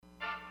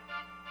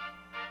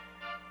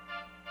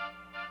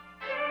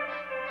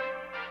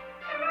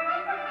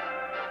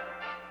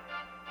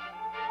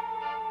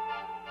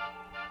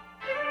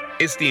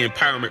It's the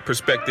Empowerment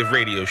Perspective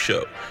Radio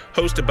Show,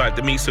 hosted by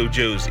Demiso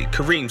Josie,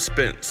 Kareem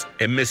Spence,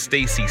 and Miss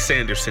Stacy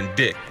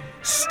Sanderson-Dick.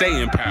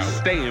 Stay empowered.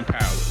 Stay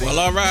empowered. Well,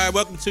 all right.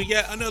 Welcome to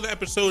yet another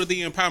episode of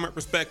the Empowerment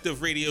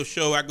Perspective Radio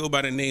Show. I go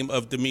by the name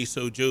of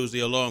Demiso Josie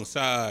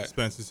alongside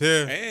Spencer's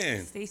here.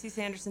 And Stacy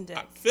Sanderson-Dick.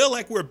 I feel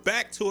like we're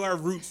back to our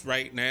roots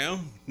right now.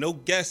 No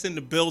guests in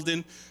the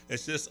building.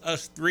 It's just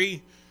us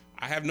three.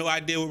 I have no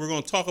idea what we're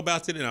going to talk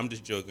about today. I'm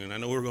just joking. I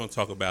know what we're going to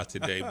talk about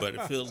today, but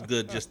it feels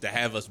good just to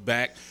have us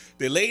back.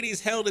 The ladies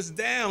held us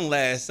down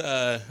last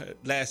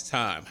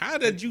time. How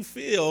did you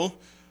feel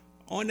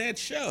on that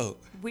show?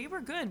 We were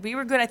good.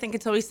 I think,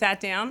 until we sat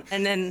down,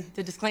 and then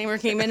the disclaimer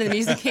came in and the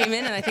music came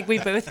in, and I think we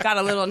both got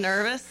a little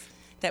nervous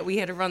that we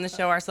had to run the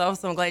show ourselves,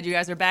 so I'm glad you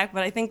guys are back,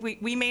 but I think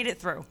we made it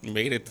through. You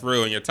made it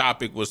through, and your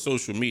topic was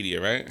social media,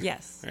 right?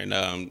 Yes. And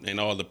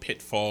all the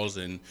pitfalls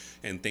and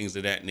things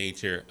of that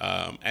nature.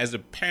 As a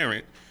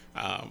parent,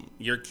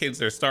 your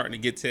kids are starting to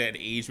get to that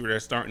age where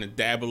they're starting to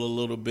dabble a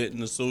little bit in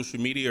the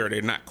social media, or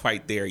they're not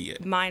quite there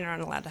yet? Mine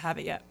aren't allowed to have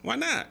it yet. Why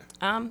not?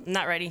 I'm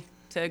not ready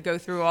to go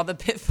through all the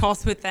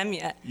pitfalls with them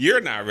yet.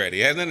 You're not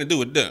ready. It has nothing to do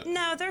with them.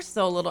 No, they're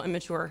still a little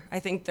immature. I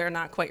think they're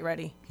not quite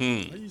ready. Are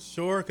you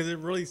sure? Because it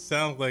really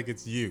sounds like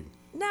it's you.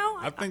 No.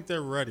 I think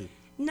they're ready.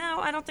 No,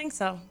 I don't think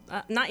so.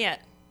 Not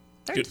yet.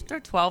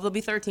 They're 12. They'll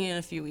be 13 in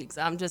a few weeks.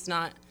 I'm just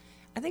not.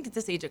 I think at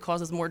this age it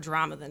causes more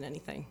drama than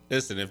anything.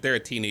 Listen, if they're a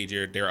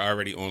teenager, they're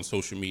already on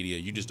social media.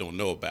 You just don't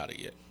know about it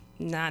yet.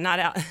 Nah, not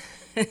out.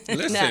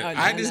 Listen,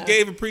 I just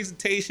gave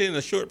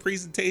a short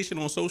presentation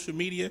on social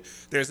media.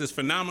 There's this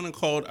phenomenon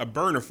called a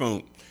burner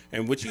phone.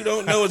 And what you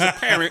don't know as a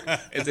parent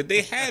is that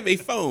they have a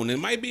phone. It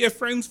might be a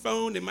friend's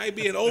phone. It might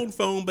be an old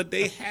phone, but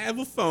they have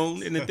a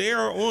phone. And if they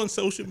are on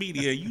social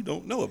media, you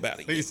don't know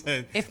about it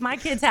yet. If my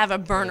kids have a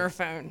burner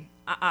phone,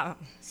 no.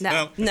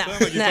 Sounds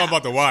like you're talking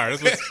about the wire.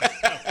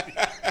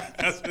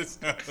 That's what it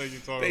sounds like you're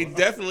talking They about.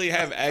 definitely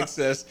have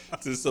access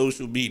to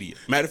social media.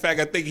 Matter of fact,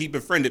 I think he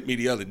befriended me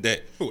the other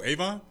day. Who,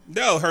 Avon?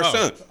 No, her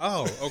son.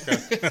 Oh, okay.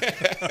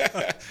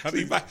 So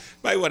you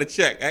might want to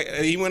check.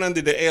 He went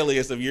under the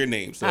alias of your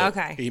name, so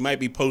okay. He might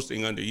be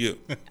posting under you.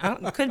 Oh,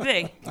 could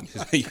be.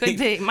 Could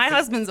be. My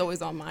husband's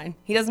always on mine.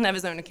 He doesn't have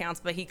his own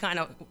accounts, but he kind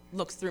of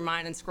looks through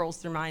mine and scrolls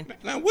through mine.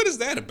 Now, what is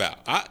that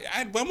about?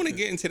 I want to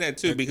get into that,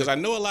 too, because I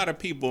know a lot of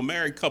people,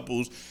 married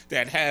couples,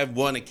 that have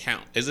one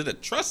account. Is it a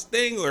trust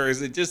thing, or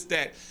is it just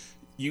that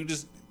you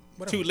just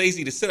too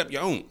lazy to set up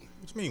your own?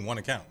 What you mean, one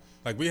account?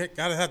 Like, we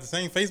got to have the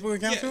same Facebook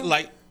account, too?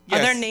 Like, yes.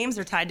 Oh, their names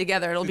are tied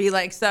together. It'll be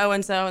like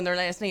so-and-so and their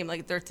last name,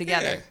 like they're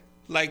together. Yeah.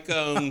 Like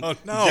no.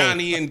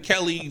 Johnny and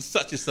Kelly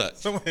such and such.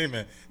 So wait a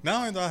minute. Not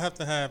only do I have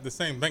to have the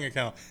same bank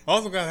account, I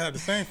also got to have the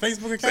same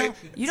Facebook account?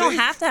 You don't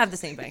have to have the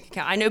same bank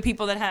account. I know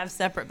people that have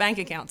separate bank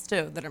accounts,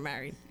 too, that are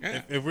married.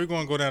 Yeah. If we're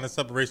going to go down the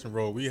separation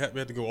road, we have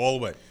to go all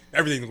the way.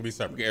 Everything's going to be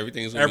separate. Okay,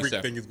 everything's going to be separate.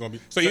 Everything is going to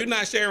be So you're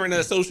not sharing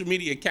a social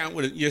media account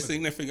with your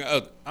significant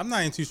other? I'm not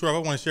even too sure if I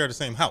want to share the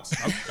same house.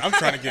 I'm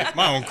trying to get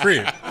my own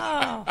crib.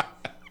 Oh.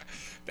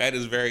 That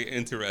is very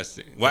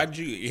interesting.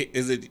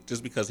 Is it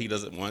just because he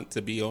doesn't want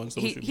to be on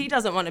social media? He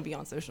doesn't want to be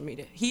on social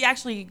media. He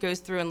actually goes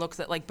through and looks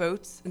at like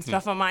boats and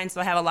stuff on mine.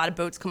 So I have a lot of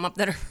boats come up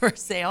that are for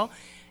sale,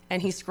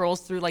 and he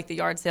scrolls through like the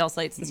yard sale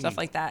sites and stuff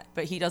like that.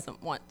 But he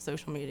doesn't want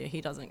social media.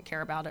 He doesn't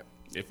care about it.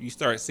 If you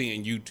start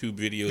seeing YouTube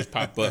videos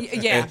pop up,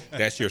 Yeah.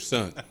 that's your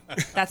son.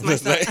 That's my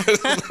son.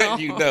 Just let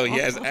you know he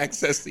has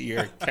access to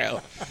your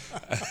account.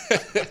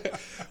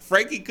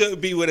 Frankie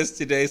couldn't be with us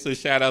today, so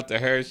shout out to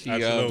her. She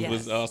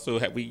was also.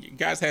 You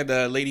guys had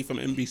a lady from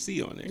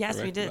NBC on there. Yes,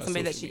 correct? we did.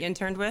 Somebody that she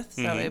interned with.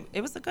 So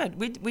it was good.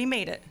 We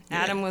made it.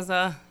 Yeah. Adam was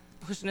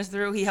pushing us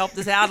through. He helped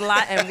us out a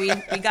lot, and we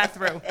got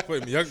through.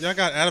 Wait a minute, y'all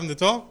got Adam to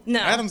talk? No,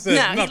 Adam said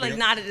nothing. He like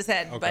nodded his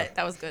head, Okay. but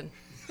that was good.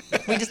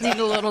 We just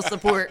needed a little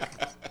support.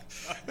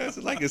 That's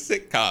like a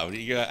sitcom.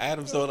 You got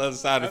Adam's on the other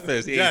side of the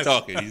fence. He ain't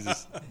talking. He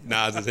just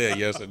nods his head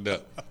yes or no.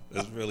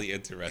 That's really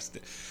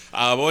interesting.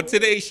 On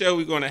today's show,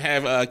 we're going to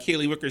have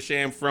Keely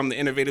Wickersham from the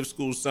Innovative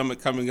School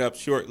Summit coming up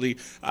shortly.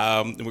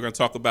 And we're going to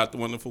talk about the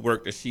wonderful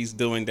work that she's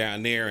doing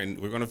down there. And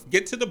we're going to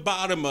get to the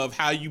bottom of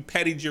how you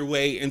petted your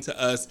way into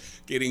us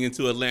getting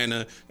into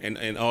Atlanta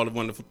and all the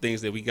wonderful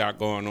things that we got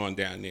going on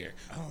down there.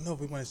 I don't know if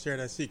we want to share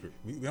that secret.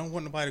 We don't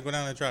want nobody to go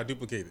down and try to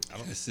duplicate it.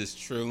 This is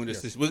true.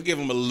 We'll give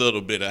them a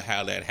little bit of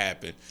how that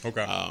happened.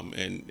 Okay.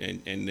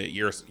 And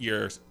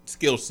your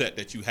skill set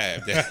that you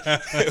have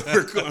that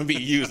we're going to be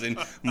using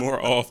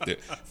more often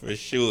for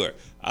sure.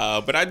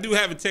 But I do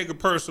have to take a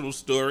personal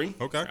story.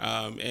 Okay.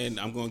 And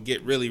I'm going to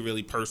get really,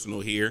 really personal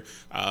here.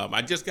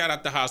 I just got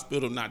out the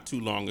hospital not too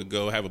long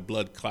ago. I have a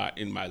blood clot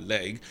in my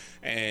leg,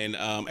 and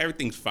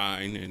everything's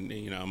fine. And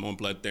I'm on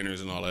blood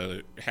thinners and all that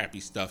other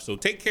happy stuff. So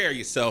take care of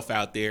yourself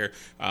out there.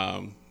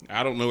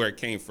 I don't know where it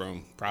came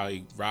from.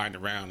 Probably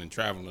riding around and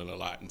traveling a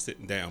lot and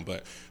sitting down.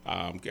 But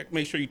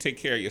make sure you take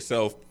care of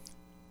yourself.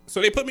 So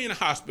they put me in the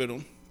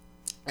hospital,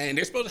 and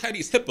they're supposed to have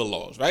these HIPAA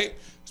laws, right?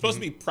 It's supposed to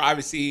be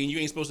privacy, and you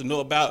ain't supposed to know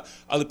about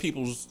other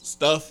people's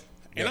stuff.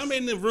 And I'm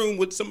in the room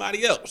with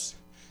somebody else.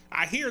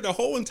 I hear the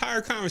whole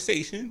entire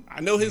conversation. I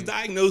know his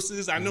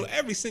diagnosis. I know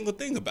every single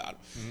thing about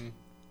him.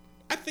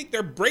 I think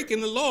they're breaking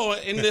the law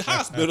in the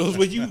hospitals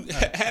when you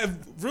have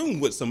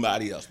room with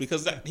somebody else,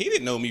 because he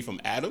didn't know me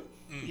from Adam.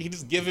 He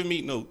just giving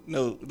me no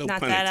pun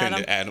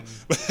intended, Adam.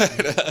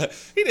 But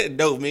he didn't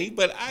know me,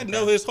 but I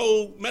know his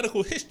whole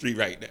medical history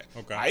right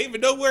now. Okay. I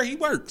even know where he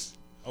works.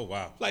 Oh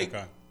wow. Like,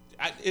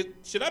 okay.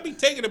 Should I be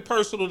taking it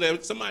personal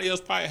that somebody else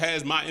probably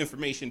has my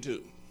information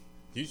too?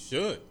 You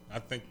should. I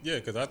think, yeah,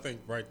 because I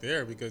think right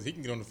there, because he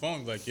can get on the phone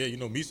and be like, yeah,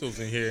 Miso's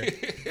in here.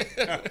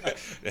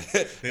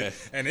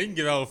 And they can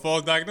give out a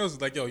false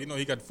diagnosis, like, yo,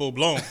 he got full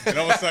blown. And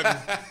all of a sudden,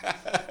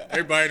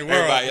 everybody in the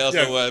world. Everybody else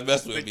don't want to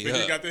mess with me.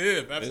 He got the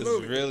hip.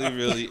 Absolutely. It's really,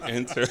 really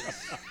interesting.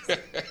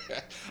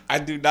 I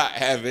do not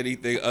have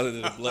anything other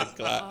than a blood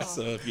clot.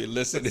 So if you're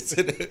listening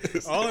to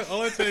this.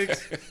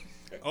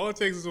 All it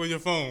takes is on your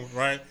phone,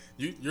 right?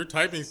 You're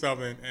typing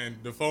something and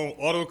the phone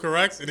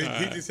auto-corrects, and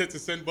he just hits the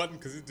send button,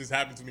 because it just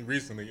happened to me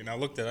recently. And I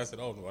looked at it, I said,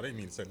 oh, no, I didn't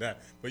mean to send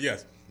that. But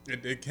yes,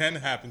 it can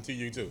happen to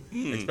you too,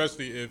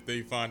 especially if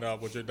they find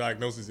out what your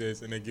diagnosis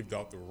is and they give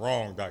out the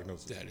wrong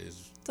diagnosis. That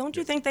is. Don't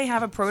you think they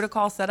have a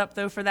protocol set up,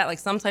 though, for that? Like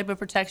some type of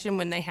protection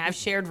when they have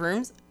shared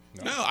rooms?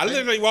 No, I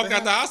literally walked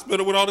out the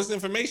hospital with all this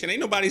information. Ain't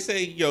nobody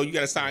say, yo, you got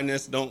to sign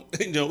this. Don't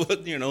don't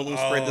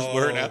spread this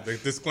word out. The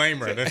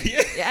disclaimer.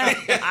 Yeah,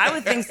 I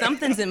would think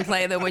something's in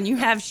play, though, when you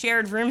have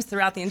shared rooms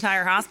throughout the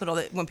entire hospital,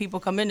 that when people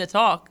come in to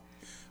talk.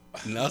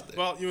 Nothing.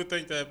 Well, you would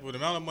think that with the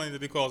amount of money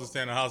that it costs to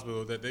stay in the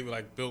hospital, that they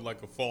would build a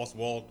false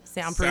wall.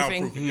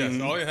 Soundproofing.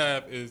 Yes, all they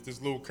have is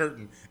this little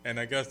curtain, and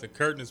I guess the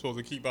curtain is supposed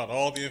to keep out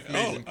all the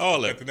information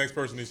all that the next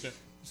person is.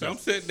 So I'm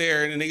sitting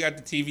there, and then they got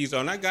the TVs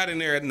on. I got in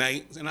there at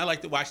night, and I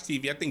like to watch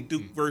TV. I think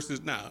Duke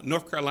versus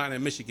North Carolina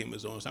and Michigan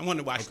was on, so I wanted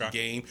to watch the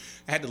game.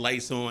 I had the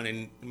lights on,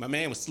 and my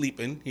man was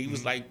sleeping. He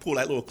was pull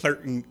that little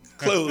curtain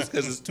closed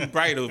because it's too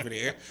bright over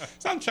there.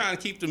 So I'm trying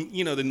to keep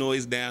the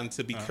noise down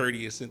to be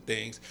courteous and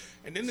things.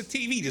 And then the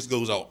TV just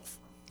goes off.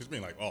 Just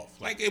being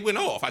off. Like it went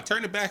off. I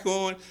turned it back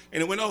on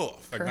and it went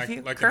off.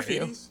 Curfew?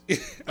 Curfew. In the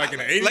 80s? Like in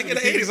the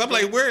 80s. I'm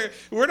like, where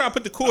do I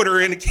put the quarter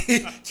in to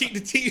keep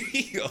the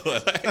TV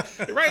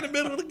on? Right in the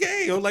middle of the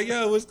game. I'm like,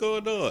 yo, what's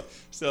going on?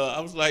 So I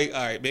was like, all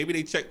right, maybe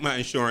they checked my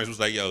insurance. It was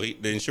like, yo,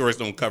 the insurance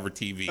don't cover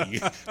TV. We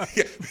got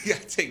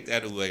to take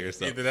that away or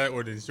something. Either that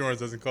or the insurance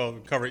doesn't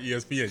cover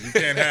ESPN. You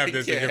can't have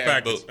this in your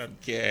package. You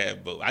can't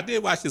have both. I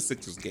did watch the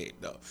Sixers game,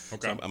 though.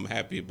 Okay. So I'm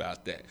happy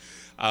about that.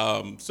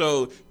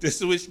 So to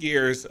switch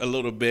gears a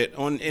little bit,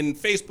 in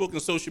Facebook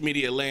and social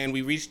media land,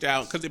 we reached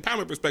out because the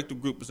Empowerment Perspective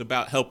Group is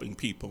about helping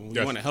people.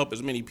 We want to help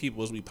as many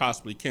people as we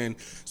possibly can.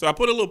 So I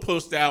put a little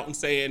post out and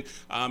saying,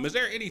 is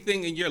there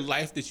anything in your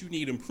life that you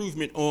need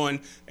improvement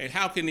on, and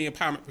how can the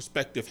Empowerment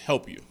Perspective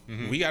help you?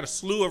 Mm-hmm. We got a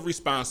slew of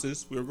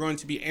responses. We're going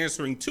to be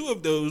answering 2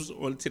 of those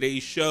on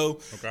today's show.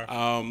 Okay.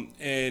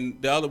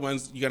 And the other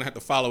ones, you're going to have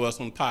to follow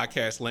us on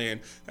podcast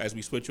land as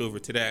we switch over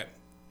to that.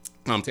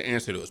 To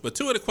answer those. But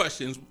 2 of the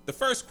questions, the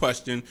first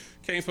question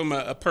came from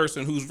a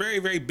person who's very,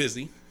 very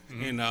busy,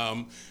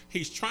 and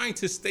he's trying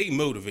to stay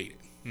motivated.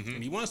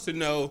 And he wants to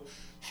know,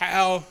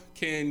 how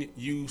can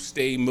you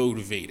stay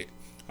motivated?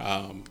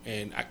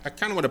 And I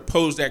kind of want to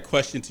pose that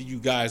question to you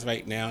guys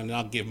right now, and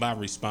I'll give my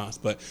response.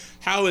 But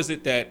how is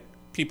it that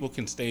people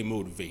can stay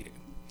motivated?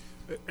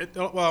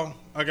 Well,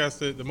 I guess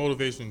the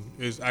motivation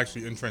is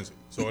actually intrinsic.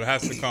 So it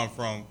has to come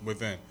from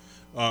within.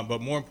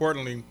 But more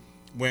importantly,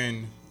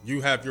 when you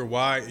have your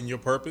why and your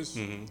purpose,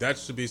 that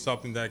should be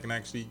something that can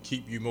actually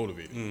keep you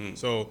motivated.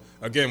 So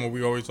again, when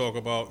we always talk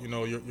about,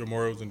 your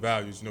morals and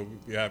values,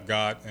 we have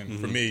God, and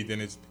for me, then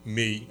it's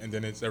me, and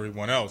then it's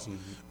everyone else.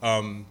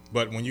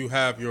 But when you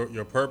have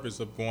your purpose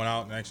of going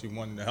out and actually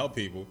wanting to help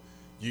people,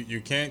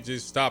 you can't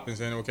just stop and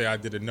say, okay, I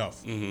did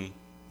enough.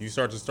 You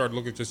start to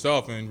look at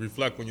yourself and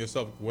reflect on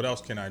yourself. What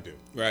else can I do?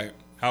 Right.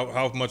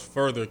 How much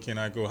further can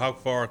I go? How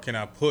far can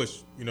I push,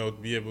 to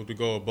be able to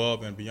go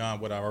above and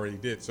beyond what I already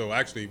did? So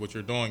actually what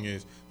you're doing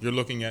is you're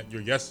looking at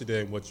your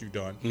yesterday and what you've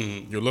done.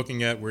 You're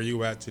looking at where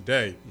you're at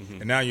today,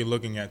 and now you're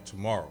looking at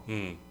tomorrow.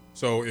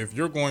 So if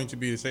you're going to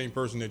be the same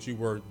person that you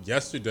were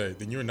yesterday,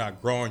 then you're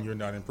not growing, you're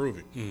not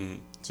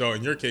improving. So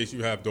in your case,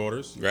 you have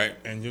daughters. Right.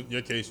 And in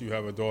your case, you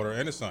have a daughter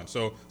and a son.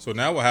 So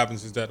now what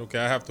happens is that, okay,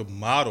 I have to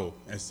model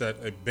and set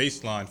a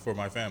baseline for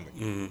my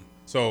family.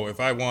 So if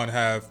I want to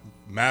have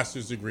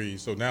master's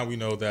degrees, so now we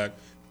know that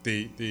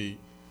the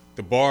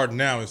bar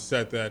now is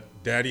set that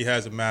daddy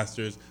has a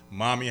master's,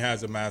 mommy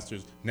has a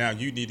master's. Now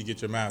you need to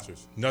get your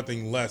master's.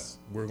 Nothing less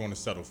we're going to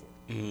settle for.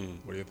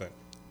 What do you think?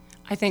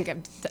 I think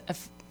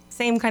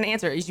same kind of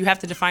answer is you have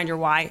to define your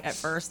why at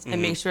first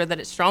and make sure that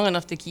it's strong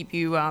enough to keep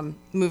you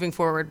moving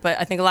forward. But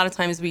I think a lot of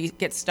times we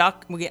get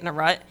stuck, we get in a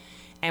rut,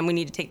 and we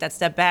need to take that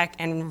step back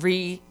and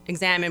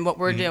re-examine what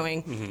we're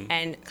doing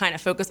and kind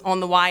of focus on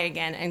the why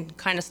again and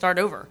kind of start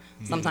over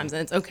sometimes.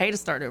 And it's okay to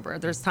start over.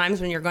 There's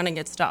times when you're going to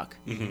get stuck.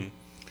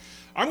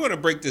 I'm going to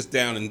break this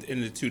down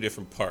into 2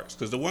 different parts,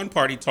 because the one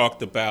part he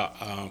talked about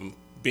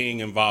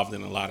being involved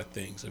in a lot of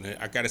things. And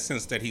I got a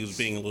sense that he was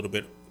being a little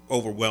bit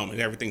overwhelming.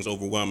 Everything's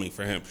overwhelming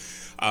for him.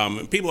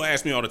 And people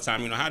ask me all the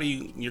time, how do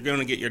you're going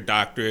to get your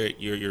doctorate,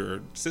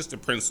 you're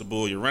assistant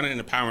principal, you're running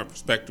an empowerment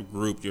perspective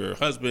group, your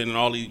husband,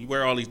 and you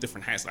wear all these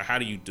different hats. Like, how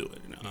do you do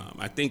it?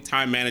 I think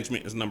time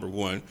management is number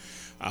one.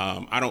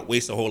 I don't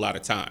waste a whole lot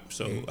of time.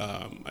 So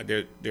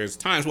there's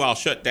times where I'll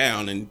shut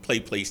down and play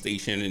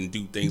PlayStation and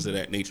do things of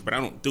that nature, but I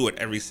don't do it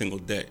every single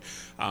day.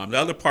 The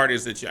other part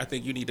is that I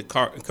think you need to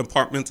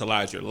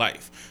compartmentalize your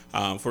life.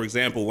 For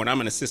example, when I'm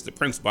an assistant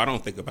principal, I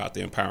don't think about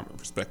the empowerment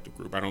perspective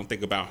group. I don't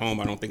think about home.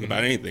 I don't think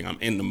about anything. I'm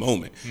in the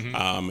moment.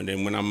 And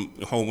then when I'm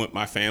home with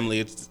my family,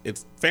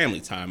 it's family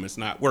time. It's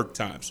not work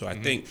time. So I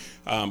think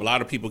a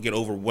lot of people get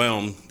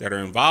overwhelmed that are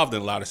involved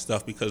in a lot of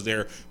stuff because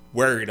they're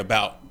worried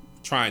about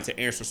trying to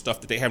answer stuff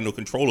that they have no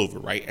control over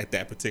right at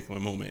that particular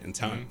moment in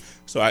time.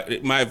 So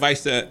my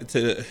advice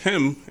to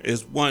him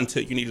is, one,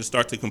 you need to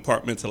start to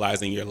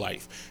compartmentalizing your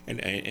life and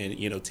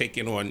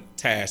taking on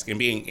tasks and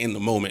being in the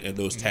moment of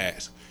those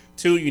tasks.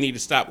 Two, you need to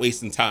stop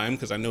wasting time,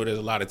 because I know there's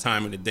a lot of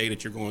time in the day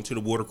that you're going to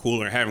the water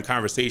cooler and having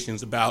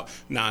conversations about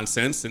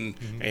nonsense and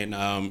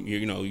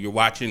you're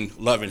watching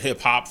Love and Hip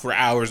Hop for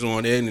hours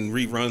on end and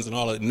reruns and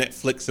all of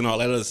Netflix and all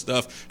that other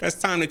stuff. That's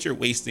time that you're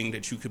wasting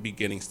that you could be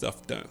getting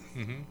stuff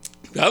done.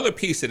 The other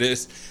piece of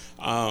this,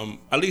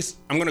 at least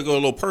I'm going to go a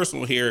little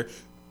personal here.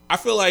 I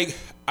feel like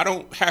I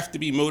don't have to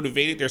be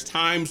motivated. There's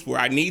times where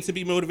I need to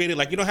be motivated.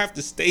 Like, you don't have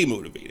to stay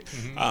motivated.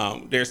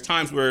 There's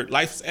times where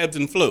life's ebbs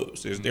and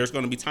flows. There's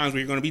going to be times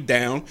where you're going to be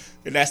down,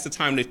 and that's the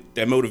time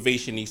that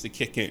motivation needs to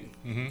kick in.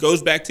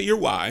 Goes back to your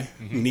why.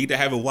 You need to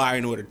have a why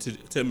in order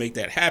to make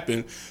that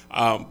happen.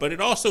 But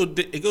it also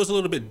goes a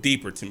little bit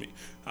deeper to me.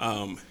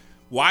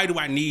 Why do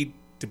I need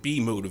to be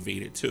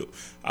motivated too?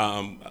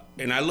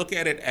 And I look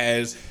at it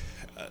as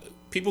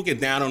people get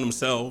down on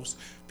themselves.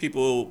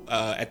 People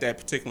at that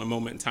particular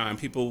moment in time,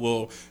 people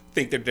will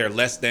think that they're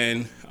less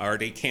than, or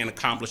they can't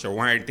accomplish, or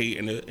why aren't they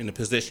in a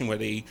position where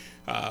they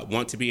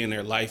want to be in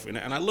their life. And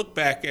I look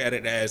back at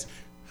it as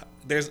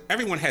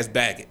everyone has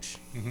baggage,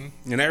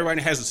 and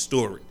everybody has a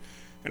story.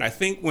 And I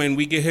think when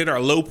we hit our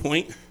low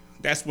point,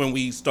 that's when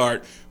we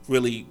start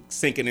really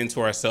sinking into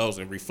ourselves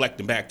and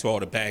reflecting back to all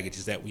the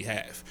baggages that we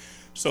have.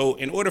 So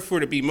in order for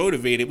it to be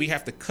motivated, we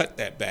have to cut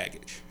that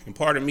baggage. And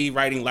part of me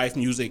writing life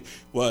music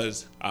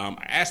was, I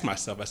asked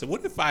myself, I said,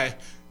 what if I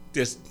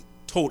just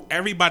told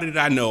everybody that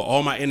I know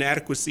all my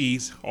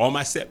inadequacies, all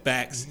my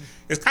setbacks?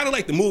 It's kind of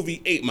like the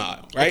movie 8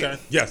 Mile, right?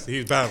 Okay. Yes, he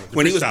was battling.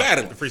 When he was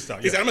battling. The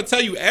freestyle, He said, I'm going to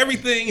tell you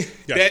everything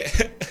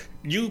that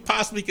you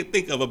possibly could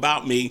think of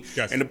about me.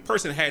 Yes. And the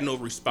person had no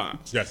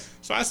response. Yes.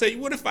 So I said,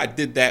 what if I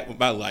did that with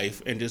my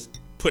life and just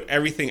put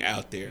everything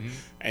out there?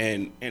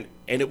 And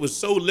it was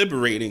so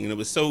liberating and it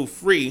was so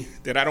free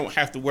that I don't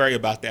have to worry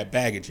about that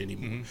baggage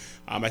anymore.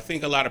 I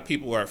think a lot of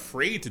people are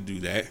afraid to do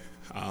that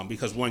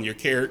because, one, you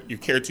care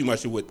too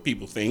much of what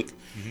people think,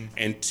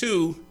 and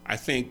two, I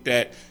think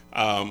that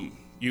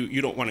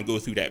you don't want to go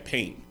through that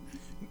pain.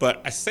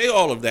 But I say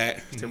all of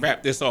that to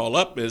wrap this all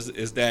up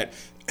is that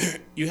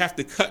you have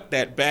to cut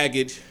that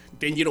baggage.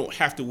 Then you don't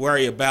have to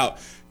worry about.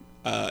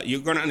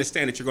 You're going to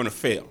understand that you're going to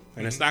fail,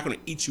 and it's not going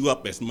to eat you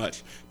up as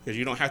much because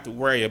you don't have to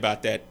worry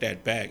about that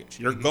baggage.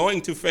 You're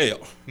going to fail.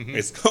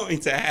 It's going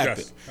to happen.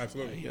 Yes,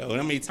 absolutely.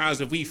 How many times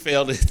have we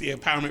failed at the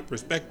Empowerment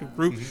Perspective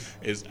Group?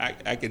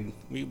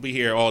 We'd be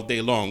here all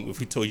day long if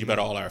we told you about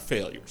all our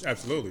failures.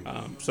 Absolutely.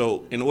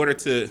 So in order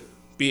to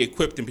be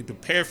equipped and be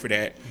prepared for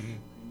that,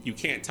 you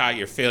can't tie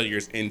your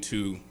failures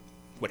into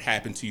what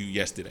happened to you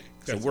yesterday.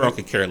 So the world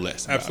could care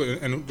less.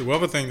 Absolutely. And the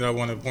other thing that I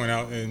want to point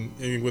out, and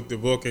even with the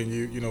book and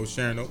you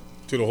sharing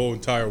to the whole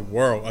entire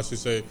world, I should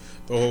say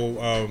the whole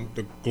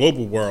the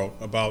global world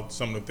about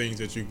some of the things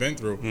that you've been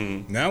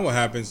through. Now what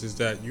happens is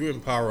that you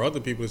empower other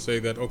people to say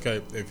that,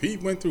 okay, if he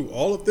went through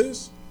all of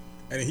this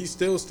and he's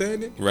still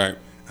standing, right?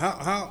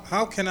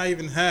 How can I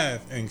even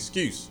have an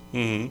excuse?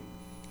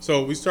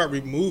 So we start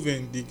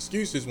removing the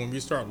excuses when we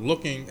start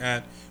looking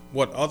at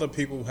what other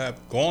people have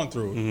gone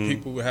through.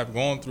 People who have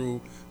gone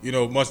through,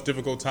 much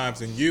difficult times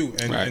than you,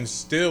 and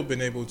still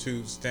been able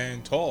to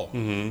stand tall.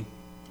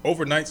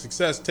 Overnight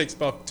success takes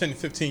about 10 to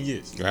 15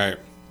 years. Right.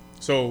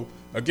 So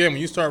again, when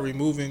you start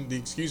removing the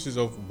excuses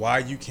of why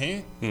you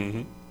can't,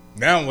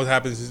 now what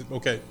happens is,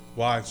 okay,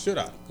 why should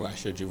I? Why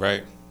should you?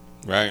 Right.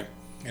 Right.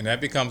 And that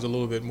becomes a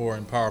little bit more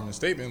empowerment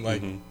statement.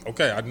 Like,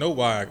 okay, I know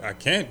why I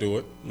can't do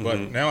it, but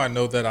now I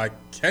know that I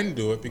can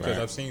do it because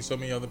I've seen so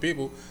many other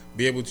people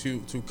be able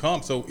to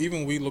come. So even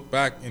when we look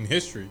back in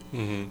history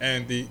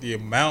and the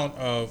amount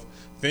of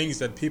things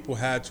that people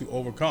had to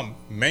overcome,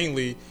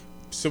 mainly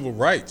civil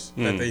rights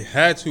that they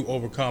had to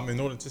overcome in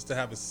order just to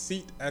have a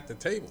seat at the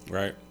table.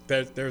 Right.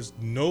 There's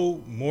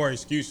no more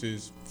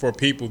excuses for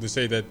people to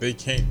say that they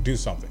can't do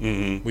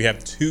something. We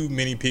have too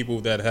many people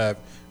that have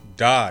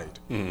died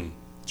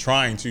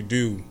trying to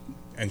do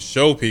and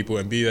show people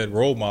and be that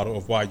role model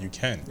of why you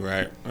can.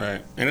 Right,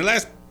 right. And the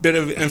last bit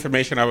of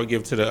information I would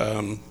give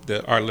to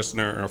our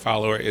listener or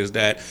follower is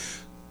that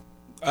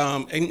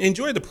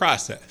enjoy the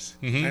process.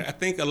 I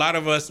think a lot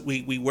of us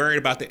we worried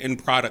about the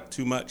end product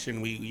too much,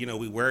 and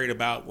we worried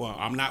about, well,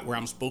 I'm not where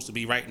I'm supposed to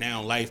be right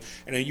now in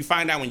life, and then you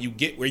find out when you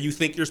get where you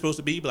think you're supposed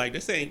to be, like,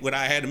 this ain't what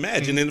I had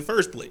imagined in the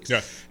first place.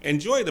 Yeah.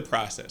 Enjoy the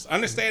process.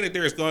 Understand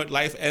that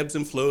life ebbs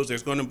and flows.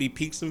 There's going to be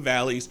peaks and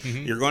valleys.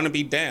 You're going to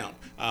be down,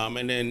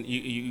 and then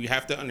you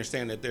have to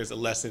understand that there's a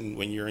lesson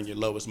when you're in your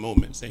lowest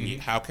moments, and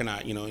how can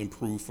I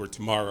improve for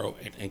tomorrow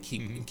and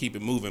keep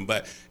it moving.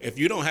 But if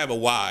you don't have a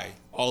why,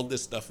 all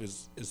this stuff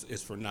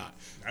is for naught.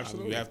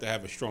 Absolutely. You have to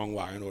have a strong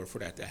why in order for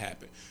that to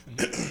happen.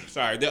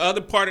 Sorry. The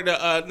other part of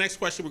the next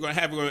question we're going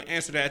to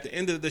answer that at the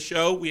end of the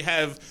show. We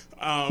have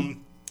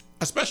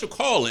a special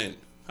call-in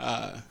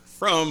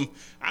from,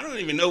 I don't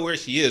even know where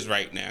she is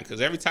right now, because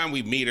every time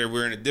we meet her,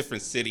 we're in a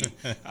different city.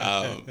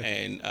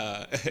 And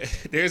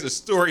there's a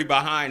story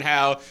behind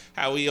how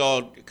we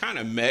all kind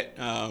of met.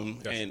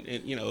 And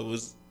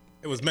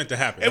it was meant to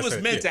happen. It was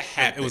meant to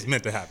happen. It was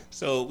meant to happen.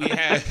 So we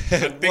had.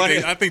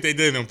 I think they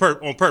did it on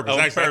purpose.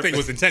 Actually, I think it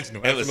was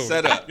intentional. It was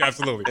set up.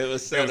 Absolutely. It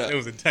was set up. It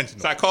was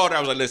intentional. So I called her.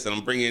 I was like, "Listen,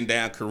 I'm bringing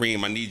down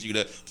Kareem. I need you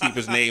to keep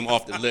his name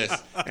off the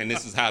list, and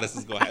this is how this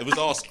is going." It was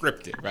all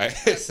scripted, right?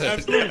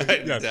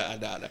 Absolutely.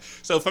 Yes.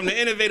 So from the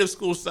Innovative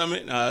School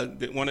Summit,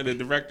 one of the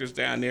directors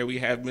down there, we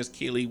have Miss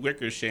Keely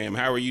Wickersham.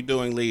 How are you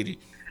doing, lady?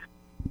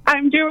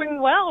 I'm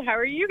doing well. How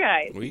are you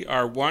guys? We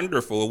are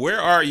wonderful. Where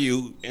are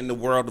you in the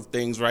world of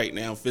things right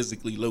now,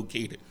 physically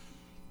located?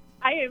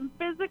 I am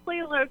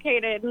physically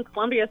located in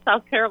Columbia,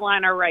 South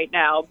Carolina right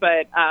now,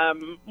 but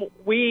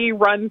we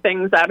run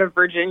things out of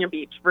Virginia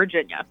Beach,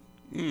 Virginia.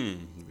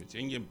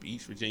 Virginia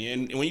Beach, Virginia.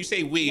 And when you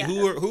say we, yes.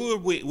 who are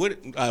we?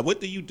 What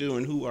do you do,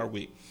 and who are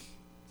we?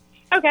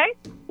 Okay.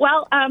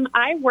 Well,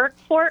 I work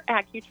for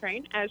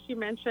AccuTrain. As you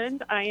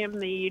mentioned, I am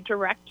the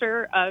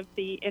director of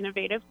the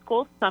Innovative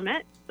School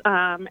Summit,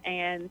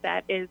 and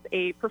that is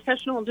a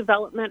professional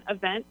development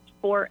event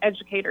for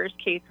educators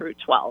K through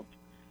 12.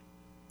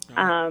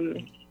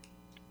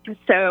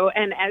 So,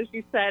 and as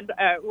you said,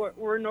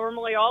 we're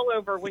normally all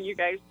over when you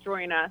guys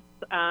join us.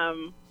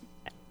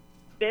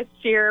 This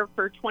year,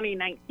 for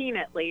 2019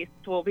 at least,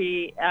 we'll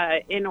be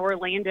in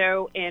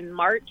Orlando in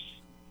March,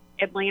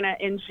 Atlanta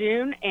in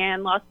June,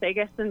 and Las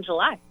Vegas in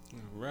July.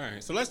 All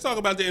right. So let's talk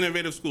about the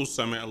Innovative School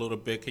Summit a little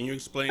bit. Can you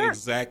explain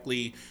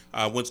exactly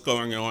what's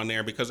going on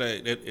there? Because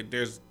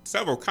there's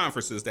several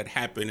conferences that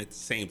happen at the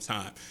same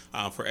time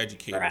for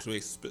educators.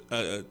 We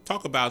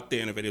talk about the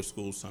Innovative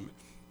School Summit.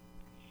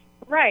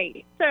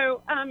 Right.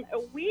 So I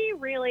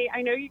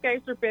know you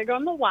guys are big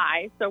on the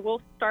why, so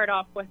we'll start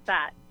off with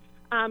that.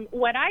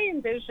 What I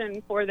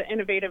envision for the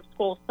Innovative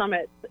School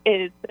Summit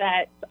is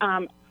that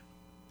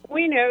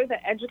we know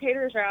that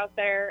educators are out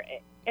there,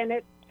 and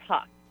it's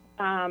tough.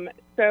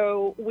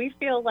 So we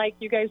feel like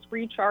you guys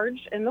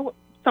recharge in the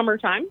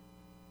summertime.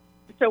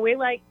 So we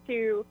like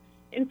to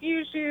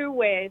infuse you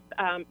with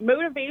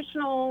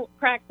motivational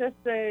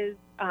practices,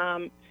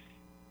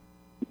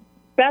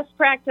 best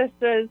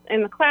practices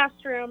in the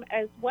classroom,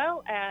 as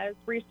well as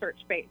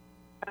research-based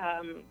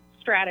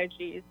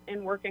strategies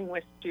in working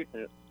with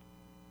students.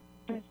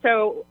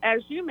 So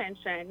as you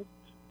mentioned,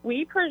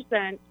 we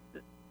present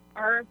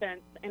our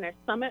events in a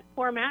summit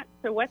format.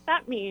 So what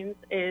that means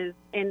is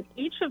in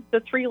each of the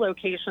 3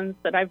 locations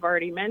that I've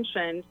already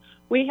mentioned,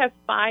 we have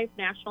 5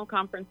 national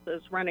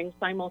conferences running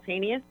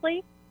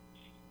simultaneously,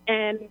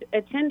 and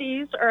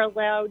attendees are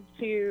allowed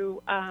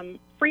to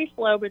free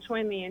flow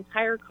between the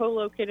entire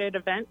co-located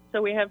event.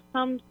 So we have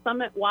some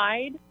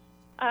summit-wide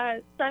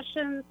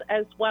sessions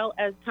as well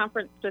as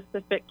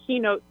conference-specific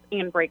keynotes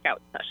and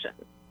breakout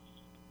sessions.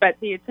 But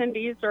the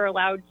attendees are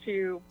allowed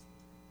to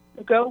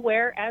go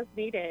where as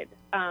needed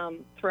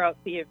throughout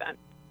the event.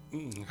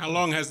 How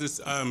long has this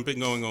been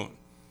going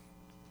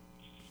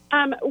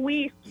on?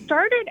 We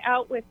started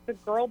out with the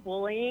girl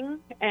bullying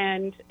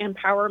and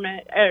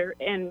empowerment,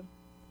 and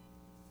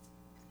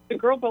the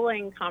girl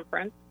bullying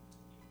conference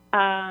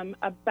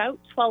about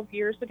 12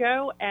 years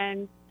ago,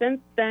 and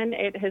since then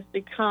it has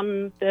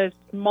become this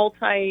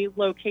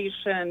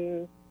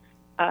multi-location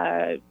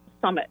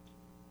summit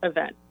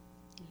event.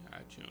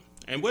 Gotcha.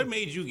 And what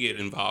made you get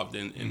involved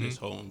in this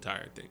whole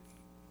entire thing?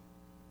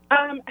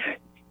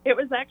 It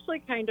was actually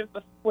kind of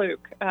a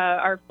fluke.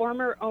 Our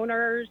former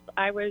owners,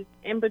 I was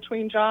in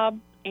between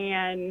jobs,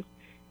 and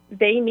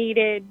they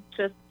needed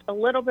just a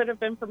little bit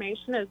of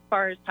information as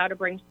far as how to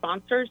bring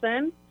sponsors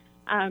in.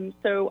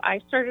 So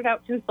I started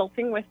out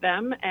consulting with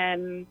them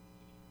and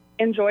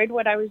enjoyed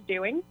what I was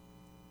doing,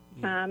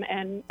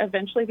 and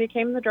eventually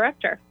became the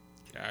director.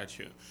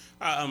 Gotcha.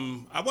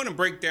 I want to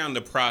break down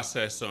the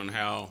process on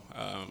how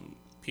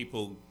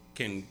people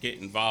can get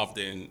involved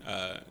in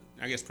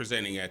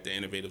presenting at the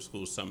Innovative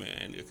School Summit,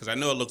 and because I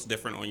know it looks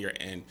different on your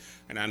end,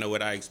 and I know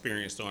what I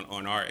experienced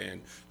on our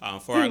end.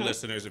 For our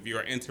listeners, if you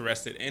are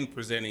interested in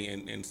presenting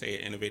in say,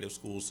 an Innovative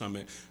School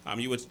Summit,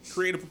 you would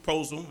create a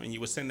proposal, and you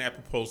would send that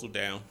proposal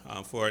down.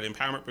 For an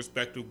Empowerment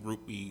Perspective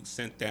group, we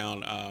sent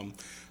down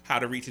how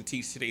to reach and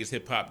teach today's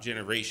hip hop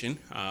generation.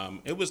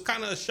 It was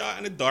kind of a shot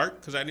in the dark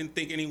because I didn't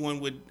think anyone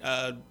would,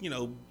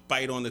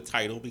 bite on the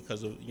title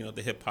because of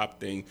the hip hop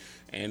thing,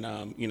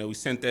 and we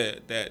sent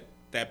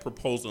that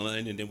proposal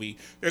in, and then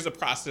there's a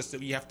process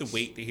that you have to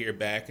wait to hear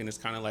back, and it's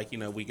kind of like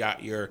we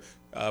got your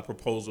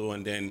proposal,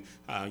 and then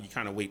you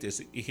kind of wait to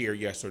hear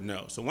yes or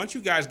no. So once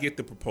you guys get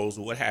the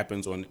proposal, what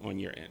happens on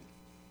your end?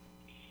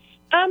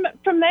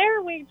 From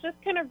there, we just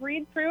kind of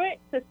read through it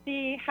to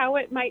see how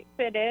it might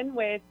fit in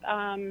with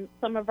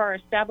some of our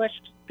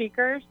established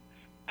speakers.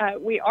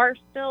 We are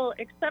still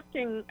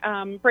accepting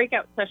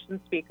breakout session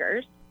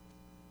speakers,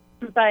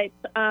 but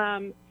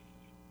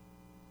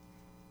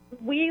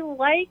we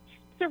like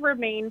to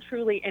remain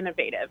truly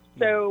innovative.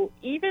 So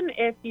even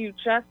if you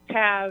just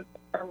have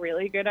a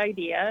really good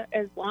idea,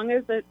 as long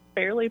as it's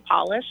fairly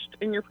polished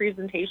in your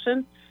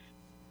presentation,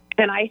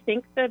 and I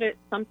think that it's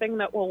something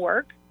that will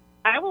work,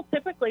 I will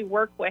typically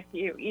work with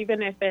you,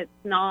 even if it's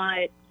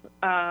not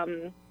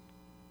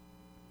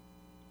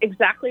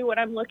exactly what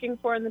I'm looking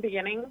for in the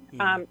beginning.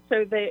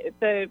 So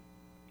the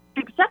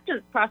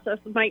acceptance process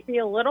might be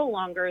a little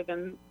longer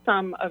than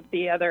some of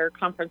the other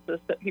conferences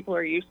that people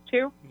are used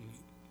to.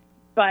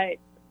 But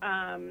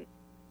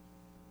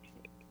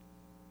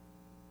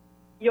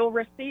you'll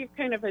receive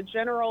kind of a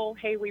general,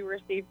 hey, we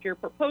received your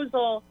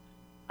proposal,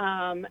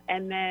 and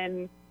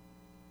then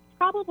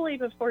probably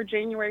before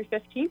January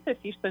 15th, if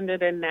you send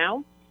it in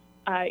now,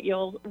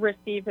 you'll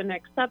receive an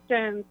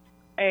acceptance,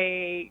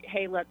 a,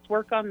 hey, let's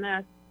work on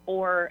this,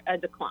 or a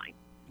decline.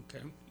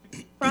 Okay.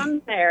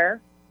 From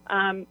there,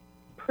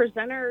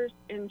 presenters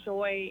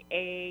enjoy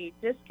a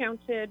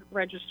discounted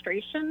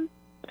registration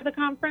for the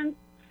conference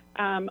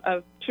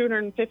of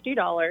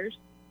 $250.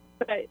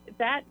 But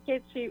that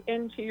gets you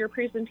into your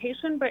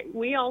presentation, but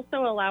we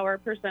also allow our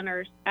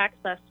presenters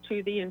access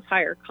to the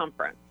entire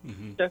conference.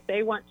 So if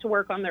they want to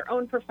work on their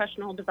own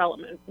professional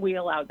development, we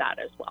allow that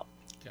as well.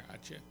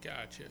 Gotcha.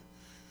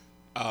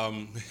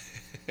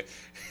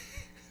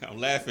 I'm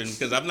laughing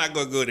because I'm not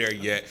going to go there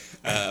yet.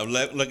 I'm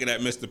looking at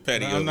Mr.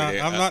 Petty over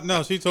there. I'm not.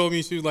 No, she told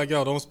me, she was like,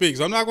 yo, don't speak.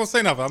 So I'm not going to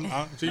say nothing.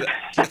 She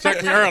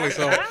checked me early.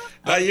 So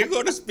no, you're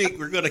going to speak.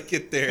 We're going to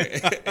get there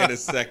in a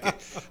second.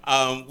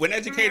 When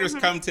educators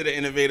come to the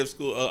Innovative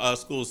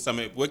School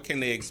Summit, what can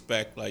they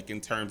expect, like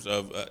in terms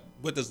of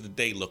what does the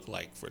day look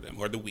like for them,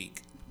 or the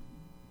week?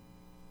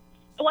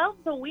 Well,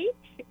 the week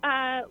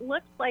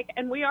looks like,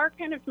 and we are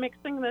kind of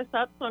mixing this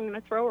up, so I'm going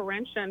to throw a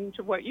wrench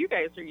into what you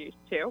guys are used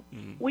to.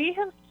 We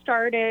have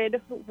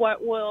started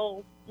what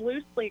we'll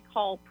loosely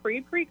call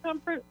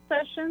pre-conference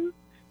sessions.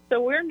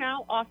 So we're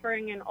now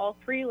offering in all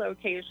three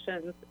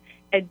locations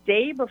a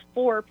day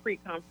before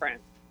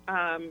pre-conference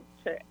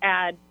to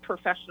add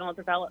professional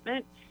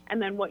development.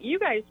 And then what you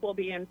guys will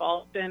be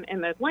involved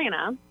in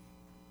Atlanta,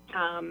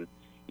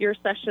 your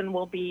session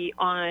will be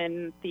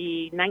on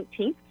the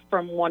 19th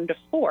from 1 to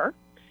 4.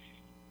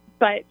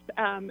 But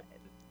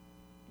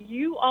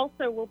you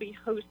also will be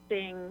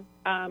hosting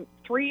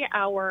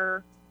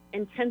 3-hour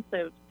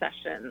intensive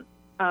sessions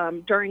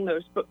during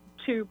those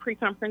 2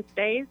 pre-conference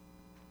days.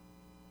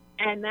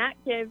 And that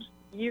gives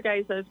you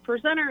guys as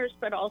presenters,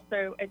 but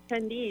also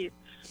attendees,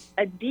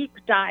 a deep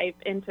dive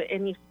into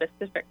any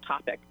specific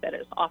topic that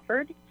is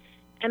offered.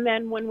 And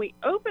then when we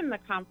open the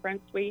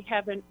conference, we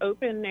have an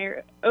open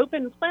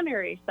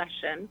plenary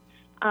session,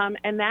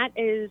 and that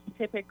is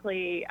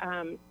typically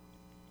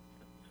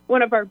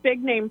one of our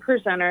big name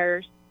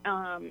presenters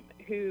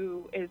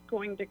who is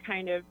going to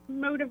kind of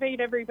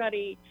motivate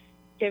everybody,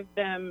 give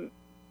them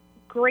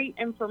great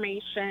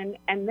information,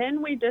 and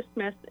then we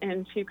dismiss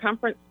into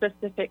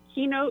conference-specific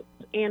keynotes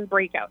and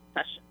breakout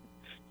sessions.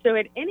 So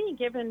at any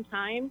given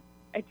time,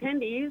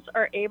 attendees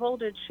are able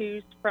to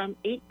choose from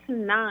 8 to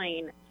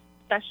 9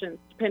 sessions,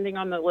 depending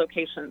on the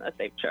location that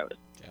they've chosen.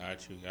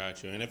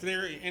 Got you. And if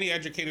there are any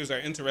educators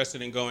that are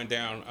interested in going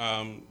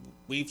down,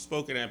 we've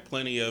spoken at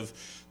plenty of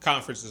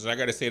conferences. I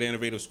got to say the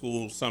Innovative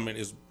School Summit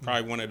is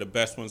probably one of the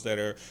best ones that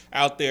are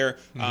out there.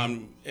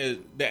 The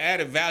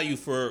added value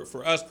for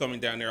us coming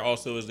down there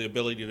also is the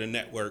ability to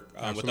network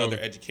with other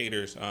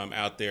educators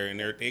out there. And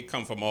they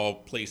come from all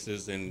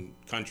places and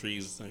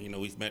countries.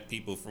 We've met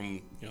people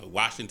from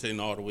Washington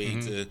all the way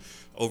to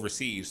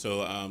overseas.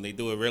 So they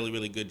do a really,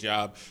 really good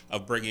job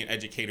of bringing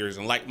educators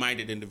and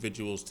like-minded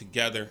individuals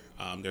together.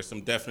 There's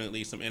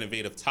definitely some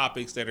innovative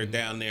topics that are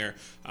down there.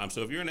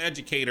 So if you're an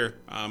educator,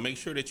 make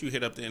sure that you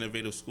hit up the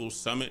Innovative School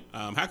Summit.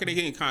 How can they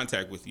get in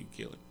contact with you,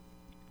 Keelan?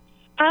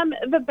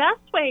 The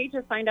best way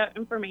to find out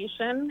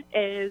information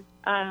is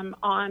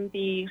on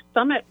the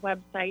Summit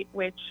website,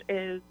 which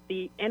is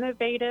the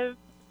Innovative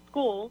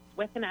Schools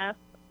with an S,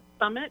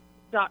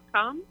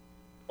 Summit.com,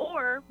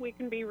 or we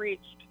can be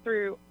reached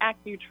through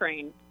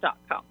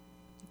accutrain.com.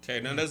 Okay.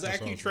 Now, does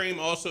AccuTrain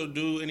also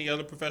do any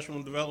other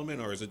professional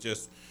development, or is it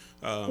just?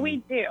 We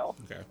do.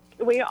 Okay.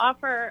 We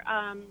offer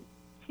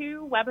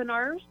 2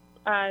 webinars.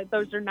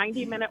 Those are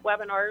 90-minute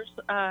webinars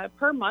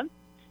per month.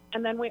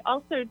 And then we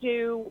also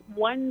do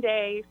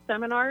one-day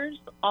seminars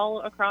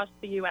all across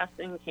the U.S.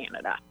 and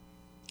Canada.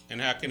 And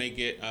how can they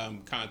get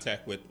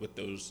contact with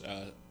those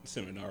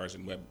seminars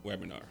and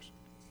webinars?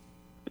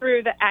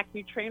 Through the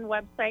AccuTrain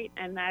website,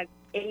 and that's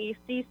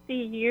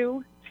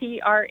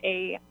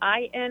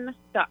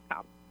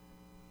AccuTrain.com.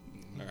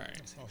 All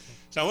right.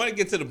 So I want to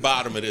get to the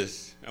bottom of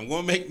this. I'm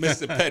going to make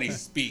Mr. Petty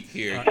speak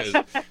here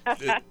because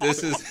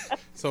this is.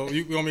 So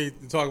you want me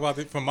to talk about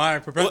it from my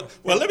perspective?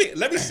 Well,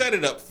 let me set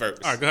it up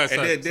first. All right, go ahead.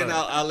 And then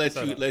I'll let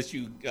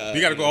you.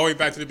 We got to go all the way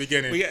back to the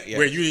beginning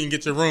where you didn't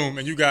get your room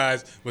and you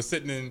guys were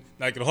sitting in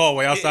like the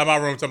hallway outside my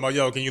room talking about,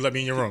 yo, can you let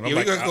me in your room? I'm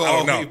like, I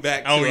don't know.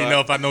 I don't even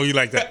know if I know you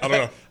like that. I don't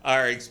know.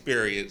 Our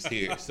experience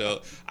here.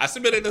 So I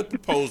submitted a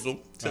proposal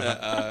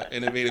to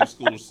Innovative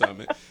School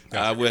Summit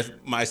with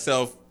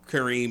myself,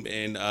 Kareem,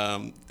 and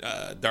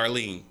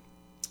Darlene.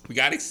 We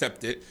got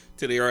accepted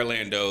to the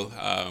Orlando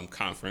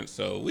conference,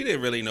 so we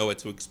didn't really know what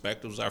to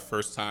expect. It was our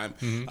first time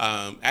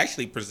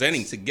actually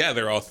presenting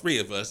together, all 3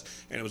 of us,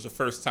 and it was the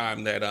first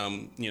time that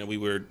we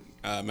were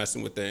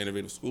messing with the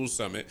Innovative School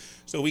Summit.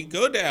 So we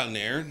go down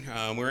there.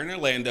 We're in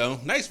Orlando,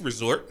 nice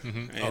resort,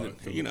 and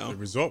the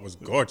resort was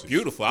gorgeous,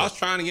 beautiful. I was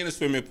trying to get in a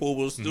swimming pool,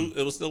 but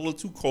it was still a little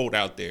too cold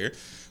out there.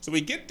 So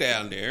we get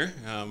down there,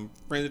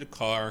 rented a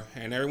car,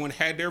 and everyone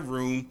had their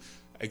room.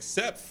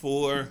 Except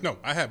for... No,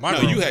 I had my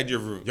room. No, you had your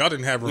room. Y'all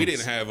didn't have rooms. We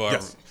didn't have our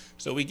room.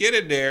 So we get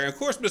in there. Of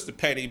course, Mr.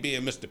 Petty,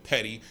 being Mr.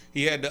 Petty,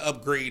 he had to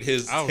upgrade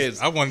his I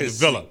wanted the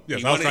villa.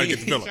 Yes, I was trying to get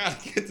the villa. Trying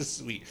to get the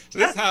suite. So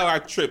that's how our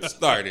trip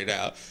started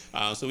out.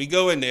 So we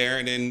go in there,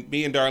 and then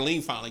me and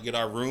Darlene finally get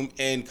our room.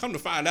 And come to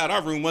find out,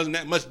 our room wasn't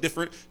that much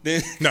different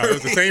than... No, it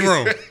was the same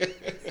room.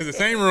 It was the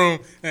same room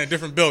in a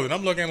different building.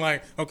 I'm looking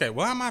like, okay,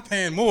 why am I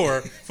paying more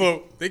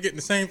for... They getting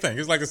the same thing.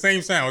 It's like the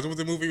same sandwich. What was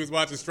the movie we was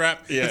watching,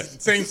 Strap? Yeah.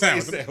 Same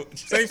sandwich.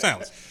 Same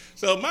sandwich.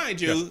 So mind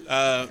you,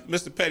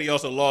 Mr. Petty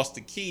also lost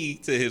the key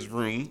to his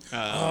room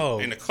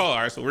in the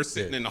car. So we're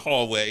sitting in the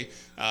hallway,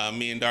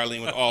 me and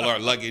Darlene with all our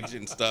luggage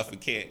and stuff. We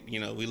can't,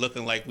 we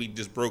looking like we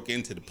just broke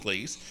into the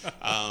place.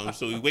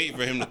 So we wait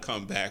for him to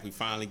come back. We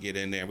finally get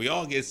in there. We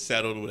all get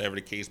settled, whatever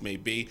the case may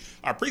be.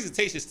 Our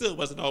presentation still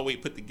wasn't all the way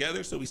put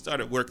together, so we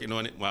started working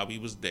on it while we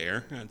was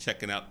there,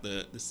 checking out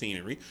the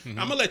scenery. I'm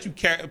gonna let you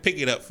pick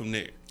it up from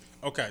there.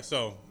 Okay,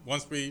 so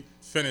once we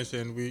finish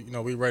and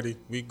we ready,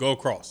 we go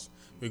across.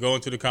 We go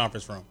into the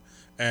conference room,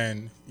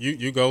 and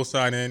you go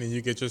sign in and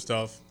you get your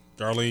stuff.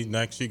 Darlene,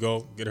 next, she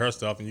go get her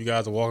stuff, and you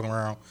guys are walking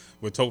around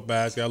with tote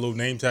bags, got a little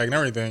name tag and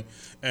everything.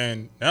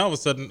 And now all of a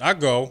sudden, I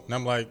go, and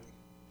I'm like,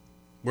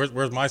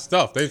 where's my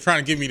stuff? They're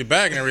trying to give me the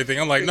bag and everything.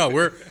 I'm like, no,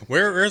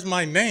 where's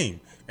my name?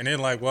 And they're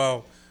like,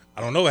 well,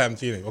 I don't know what happened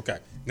to you. Okay,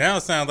 now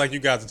it sounds like you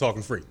guys are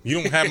talking free.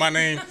 You don't have my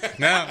name.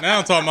 Now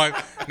I'm talking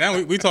about, now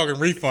we talking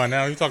refund.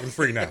 Now we talking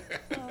free now.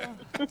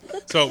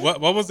 So what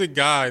was the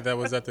guy that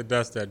was at the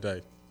desk that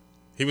day?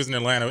 He was in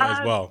Atlanta as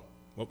well.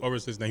 What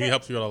was his name? He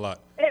helps you out a lot.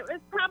 It was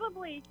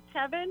probably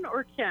Kevin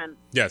or Ken.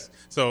 Yes.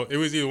 So it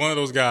was either one of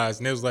those guys,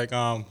 and it was like,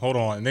 hold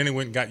on. And then he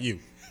went and got you.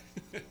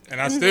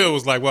 And I still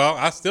was like, well,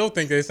 I still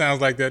think it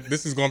sounds like that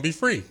this is going to be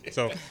free.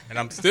 So, and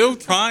I'm still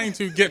trying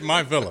to get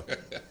my villa.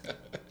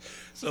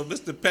 So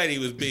Mr. Petty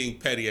was being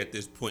petty at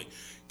this point.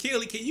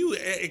 Keely, can you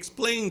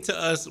explain to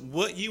us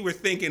what you were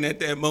thinking at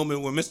that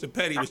moment when Mr.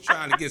 Petty was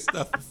trying to get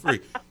stuff for free?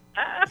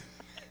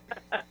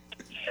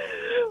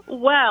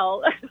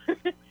 Well,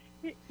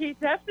 he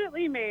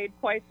definitely made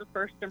quite the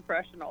first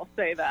impression, I'll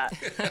say that.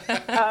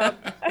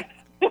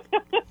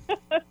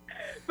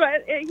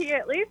 But he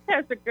at least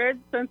has a good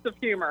sense of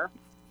humor.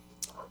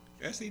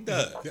 Yes, he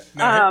does.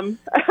 Well,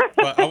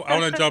 I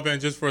want to jump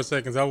in just for a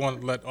second. I want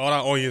to let all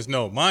our audience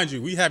know. Mind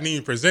you, we haven't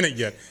even presented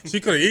yet.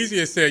 She could have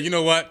easily said, you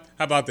know what?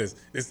 How about this?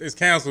 It's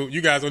canceled. You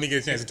guys don't even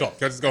get a chance to talk.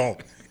 Just go home.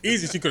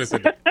 Easy, she could have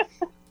said that.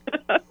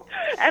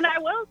 And I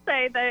will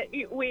say that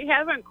we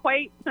haven't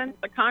quite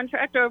sent the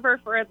contract over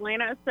for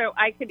Atlanta, so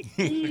I could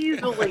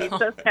easily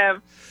just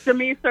have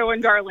Demiso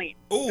and Darlene.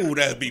 Ooh,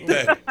 that'd be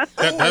petty.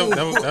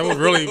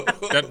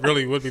 That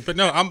really would be. But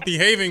no, I'm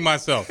behaving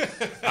myself.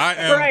 I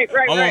am.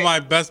 I'm on my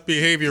best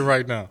behavior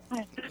right now.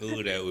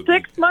 Ooh, that would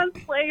 6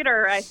 months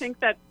later, I think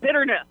that's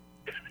bitterness.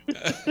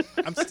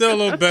 I'm still a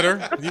little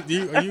bitter.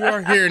 You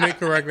are hearing it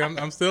correctly.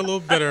 I'm still a little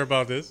bitter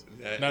about this,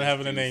 not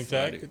having a name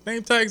tag.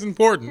 Name tag's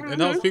important. It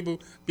helps people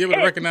be able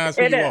to recognize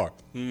who you are.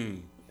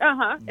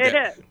 It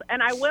is.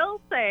 And I will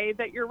say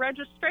that your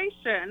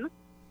registration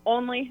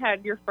only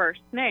had your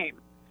first name.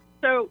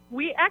 So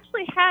we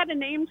actually had a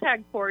name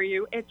tag for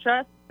you. It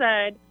just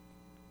said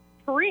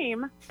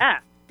Kareem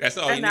S. That's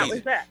all and he that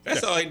needed. was it.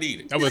 That's all he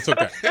needed. I would have took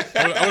that.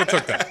 I would have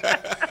took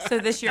that. So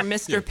this year,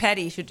 Mr.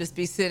 Petty should just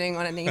be sitting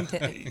on a name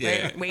tag,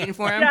 Yeah. right, waiting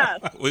for him. Yes.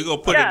 We're going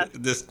to put Yes. a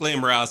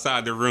disclaimer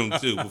outside the room,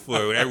 too,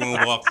 before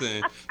everyone walks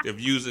in. Their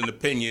views and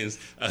opinions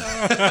of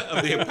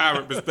the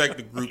Empowerment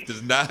Perspective Group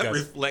does not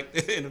reflect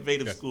the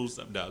Innovative School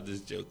Summit. No, I'm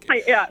just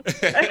joking. Yeah.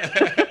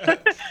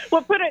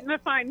 We'll put it in the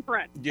fine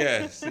print.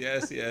 Yes.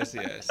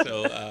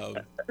 So,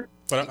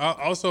 But I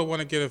also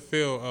want to get a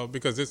feel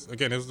because this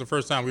was the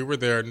first time we were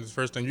there, and it's the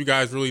first time you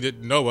guys really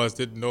didn't know us,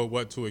 didn't know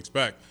what to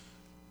expect.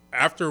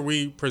 After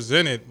we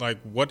presented, like,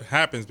 what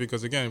happens?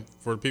 Because again,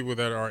 for people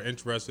that are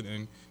interested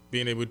in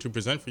being able to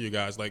present for you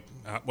guys, like,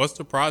 what's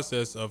the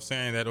process of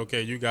saying that,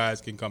 okay, you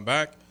guys can come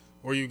back,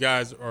 or you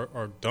guys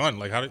are done?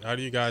 Like, how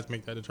do you guys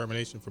make that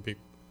determination for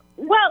people?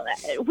 Well,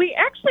 we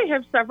actually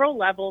have several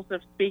levels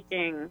of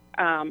speaking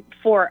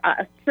for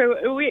us.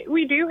 So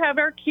we do have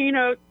our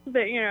keynotes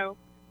that,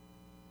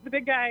 the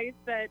big guys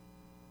that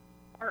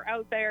are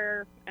out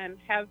there and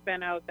have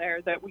been out there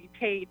that we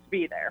pay to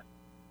be there.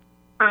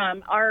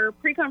 Our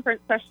pre-conference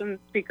session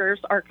speakers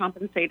are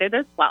compensated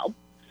as well.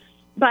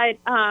 But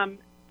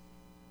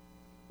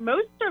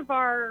most of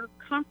our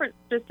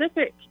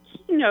conference-specific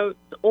keynotes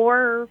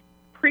or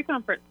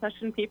pre-conference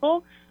session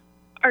people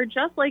are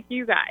just like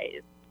you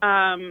guys.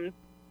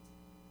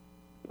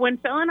 When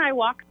Phil and I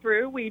walk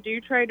through, we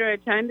do try to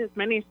attend as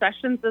many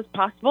sessions as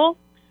possible.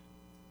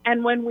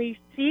 And when we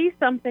see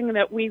something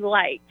that we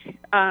like,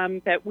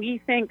 that we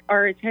think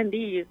our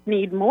attendees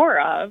need more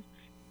of,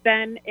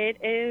 then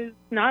it is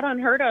not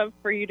unheard of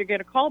for you to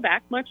get a call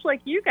back, much like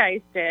you guys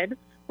did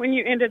when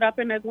you ended up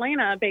in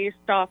Atlanta based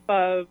off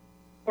of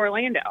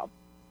Orlando.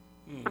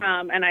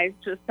 And I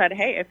just said,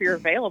 hey, if you're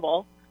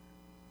available,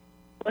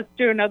 let's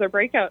do another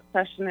breakout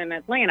session in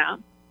Atlanta.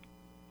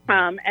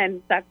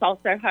 And that's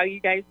also how you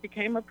guys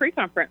became a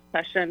pre-conference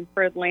session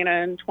for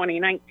Atlanta in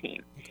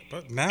 2019.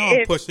 But now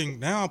I'm pushing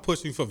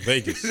for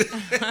Vegas.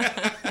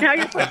 Now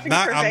you're pushing for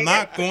Vegas. I'm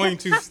not going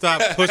to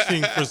stop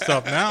pushing for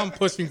stuff. Now I'm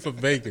pushing for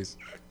Vegas.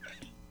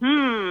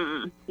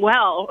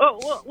 Well,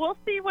 we'll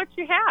see what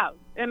you have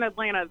in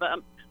Atlanta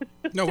then.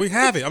 No, we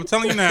have it. I'm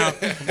telling you now.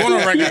 I'm going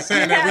on record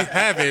saying that we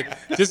have it.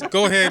 Just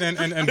go ahead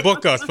and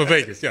book us for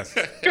Vegas. Yes.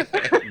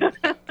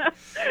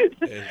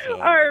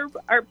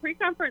 Our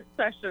pre-conference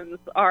sessions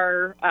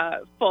are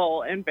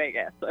full in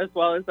Vegas, as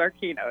well as our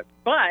keynotes.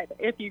 But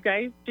if you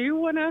guys do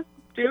want to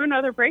do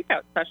another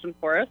breakout session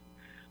for us,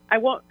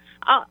 I'll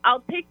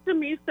take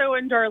Demiso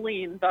and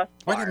Darlene thus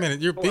far. Wait a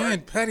minute. You're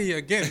being petty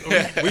again.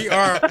 We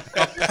are a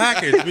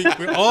package.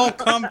 We all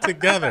come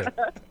together.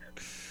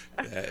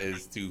 that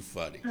is too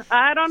funny.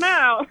 I don't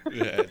know.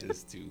 That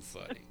is too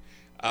funny.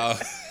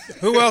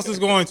 Who else is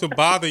going to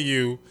bother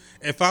you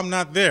if I'm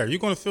not there? You're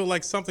going to feel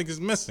like something is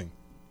missing.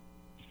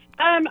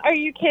 Are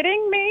you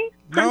kidding me?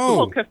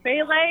 No. Principal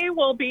Kafele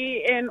will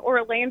be in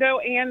Orlando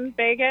and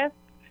Vegas.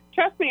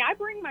 Trust me, I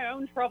bring my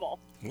own trouble.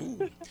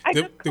 Did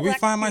we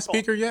find my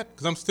speaker yet?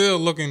 Because I'm still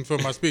looking for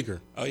my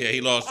speaker. Oh, yeah,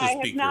 he lost his I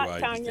have speaker not while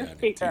he found was your down there.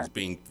 speaker. He's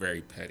being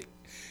very petty.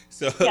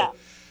 So, Yeah.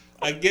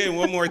 again,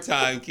 one more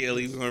time,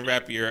 Kelly, we're going to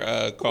wrap your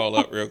call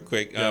up real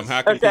quick. How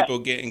can Okay. people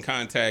get in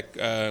contact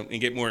and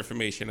get more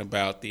information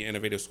about the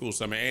Innovative School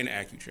Summit and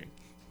AccuTrain?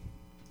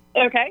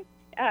 Okay.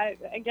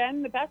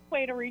 Again, the best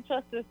way to reach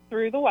us is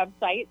through the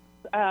website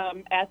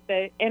at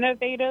the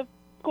Innovative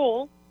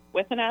School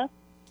with an S,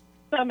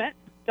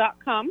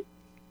 summit.com,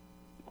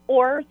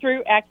 or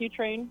through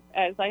AccuTrain,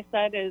 as I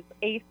said, is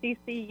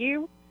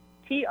AccuTrain.com.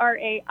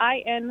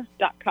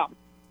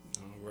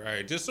 All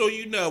right. Just so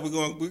you know,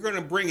 we're going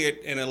to bring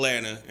it in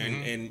Atlanta,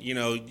 and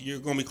you're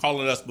going to be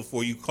calling us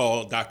before you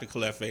call Dr.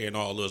 Kalefe and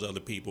all those other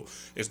people.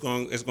 It's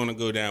going to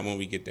go down when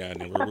we get down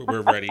there.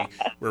 We're ready.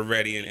 We're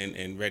ready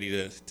and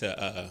ready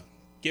to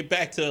get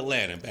back to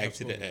Atlanta, back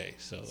to the A.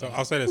 So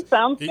I'll say this.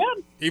 Sounds good.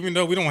 Even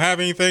though we don't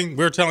have anything,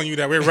 we're telling you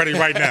that we're ready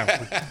right now.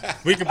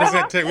 We can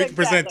present. We can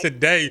present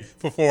today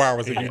for 4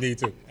 hours if you need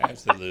to.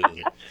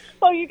 Absolutely.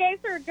 Well, you guys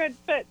are a good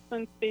fit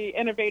since the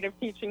Innovative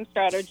Teaching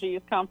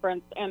Strategies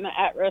Conference and the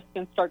At-Risk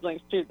and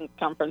Struggling Students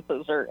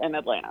Conferences are in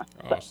Atlanta.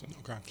 Awesome.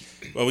 Okay.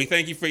 Well, we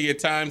thank you for your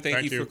time.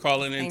 Thank you for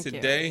calling in Thank you.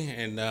 today,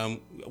 and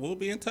we'll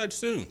be in touch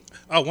soon.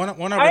 Oh,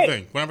 one other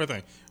thing.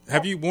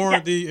 Have you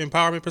worn the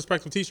Empowerment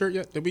Perspective T-shirt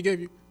yet that we gave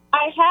you?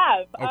 I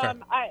have. Okay.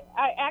 I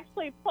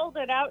actually pulled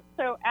it out,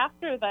 so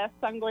after this,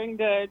 I'm going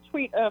to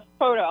tweet a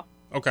photo.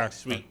 Okay,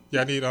 sweet.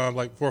 Yeah, I need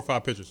like 4 or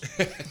 5 pictures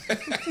for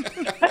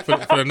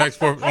the next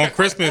 4 on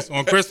Christmas.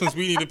 On Christmas,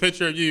 we need a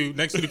picture of you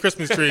next to the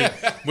Christmas tree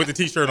with the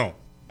T-shirt on.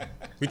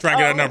 We try and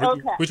get our numbers.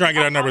 Okay. We try and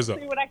get our numbers I'll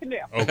up. see what I can do.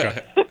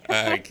 Okay. All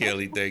right,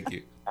 Kelly. Thank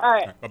you. All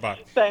right. Bye bye.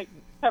 Thanks.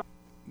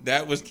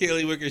 That was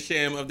Keely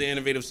Wickersham of the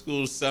Innovative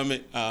Schools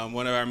Summit,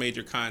 one of our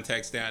major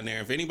contacts down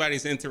there. If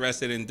anybody's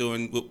interested in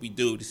doing what we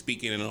do, the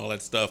speaking and all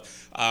that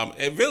stuff,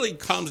 it really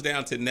comes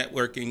down to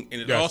networking.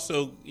 And it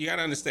also, you got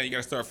to understand, you got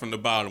to start from the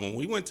bottom. When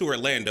we went to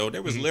Orlando,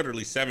 there was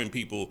literally 7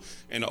 people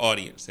in the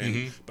audience.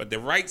 And but the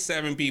right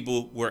 7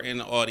 people were in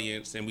the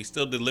audience, and we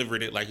still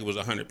delivered it like it was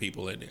 100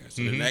 people in there.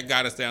 So then that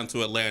got us down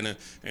to Atlanta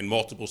and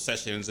multiple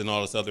sessions and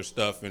all this other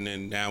stuff. And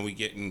then now we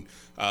getting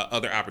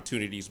other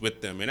opportunities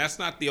with them. And that's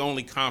not the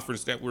only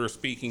conference that we're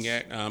speaking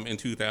at in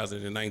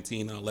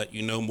 2019. I'll let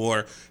you know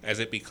more as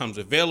it becomes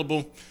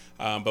available.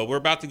 But we're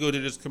about to go to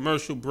this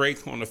commercial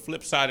break. On the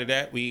flip side of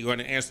that, we're going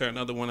to answer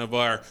another one of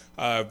our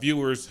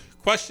viewers'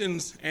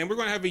 questions, and we're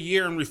going to have a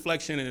year in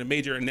reflection and a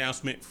major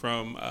announcement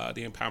from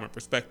the Empowerment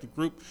Perspective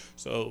Group.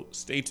 So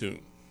stay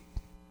tuned.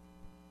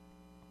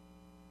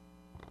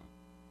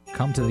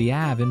 Come to the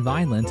Ave in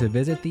Vineland to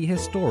visit the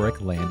historic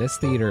Landis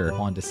Theater.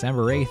 On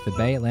December 8th, the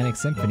Bay Atlantic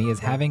Symphony is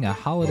having a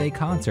holiday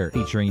concert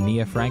featuring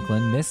Nia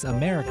Franklin, Miss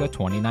America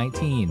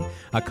 2019.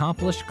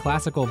 Accomplished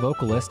classical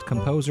vocalist,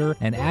 composer,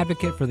 and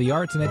advocate for the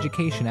arts and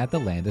education at the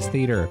Landis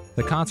Theater.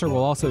 The concert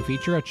will also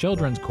feature a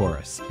children's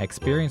chorus.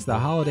 Experience the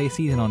holiday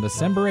season on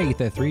December 8th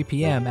at 3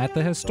 p.m. at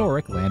the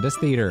historic Landis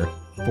Theater.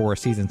 For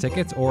season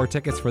tickets or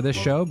tickets for this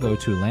show, go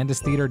to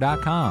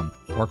landistheater.com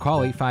or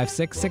call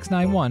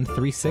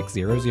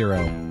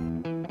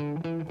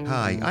 856-691-3600.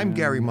 Hi, I'm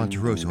Gary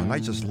Monteroso, and I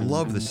just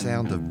love the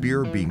sound of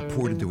beer being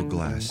poured into a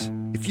glass.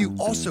 If you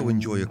also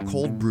enjoy a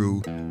cold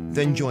brew,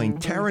 then join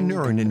Tara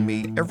Nurin and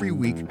me every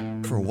week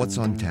for What's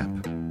on Tap.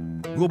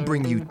 We'll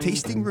bring you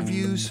tasting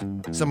reviews,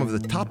 some of the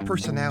top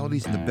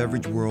personalities in the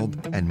beverage world,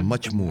 and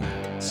much more.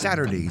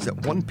 Saturdays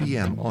at 1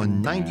 p.m.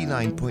 on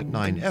 99.9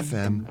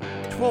 FM,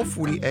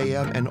 1240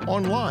 a.m., and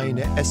online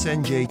at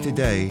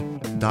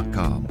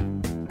snjtoday.com.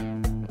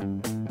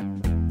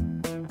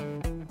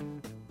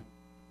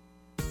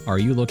 Are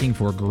you looking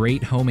for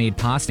great homemade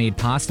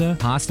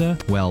pasta?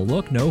 Well,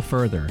 look no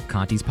further.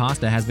 Conti's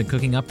Pasta has been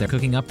cooking up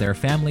their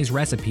family's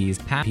recipes,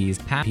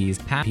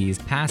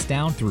 passed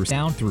down through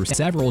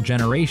several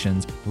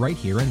generations right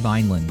here in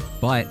Vineland.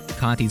 But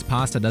Conti's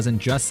Pasta doesn't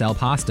just sell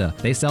pasta.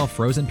 They sell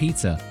frozen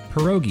pizza,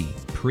 pierogi,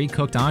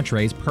 pre-cooked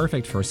entrees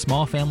perfect for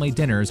small family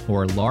dinners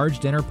or large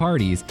dinner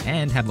parties,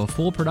 and have a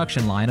full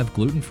production line of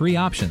gluten-free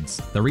options.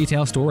 The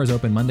retail store is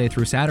open Monday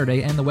through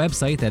Saturday, and the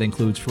website that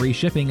includes free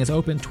shipping is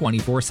open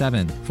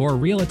 24/7. For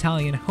real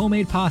Italian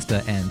homemade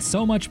pasta and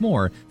so much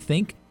more,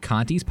 think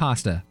Conti's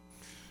Pasta.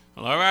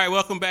 All right,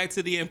 welcome back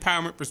to the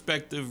Empowerment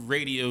Perspective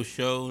radio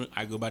show.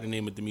 I go by the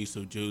name of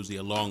Demiso Josie,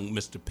 along with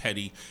Mr.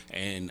 Petty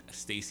and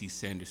Stacy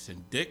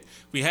Sanderson Dick.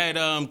 We had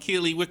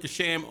Keely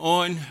Wickersham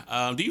on.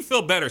 Do you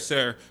feel better,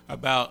 sir,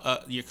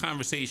 about your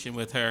conversation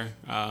with her?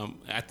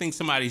 I think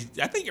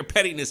your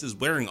pettiness is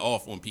wearing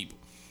off on people.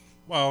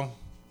 Well,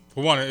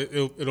 for one,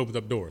 it opens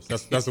up doors.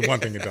 That's the one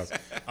thing it does.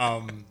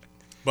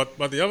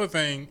 But the other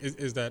thing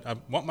is that I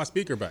want my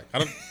speaker back.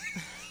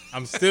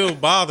 I'm still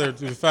bothered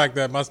to the fact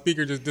that my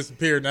speaker just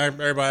disappeared,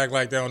 and everybody act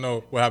like they don't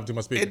know what happened to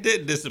my speaker. It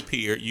did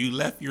disappear. You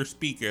left your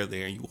speaker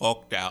there, and you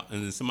walked out,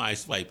 and then somebody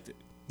swiped it.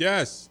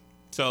 Yes.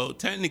 So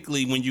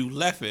technically, when you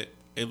left it,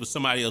 it was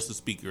somebody else's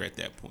speaker at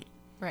that point.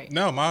 Right.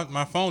 No,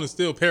 my phone is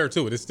still paired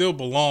to it. It still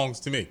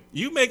belongs to me.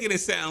 You making it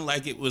sound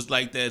like it was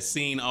like that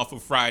scene off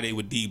of Friday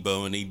with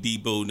Debo, and they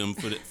Debo'd him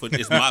for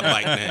it's my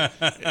bike now.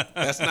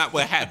 That's not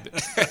what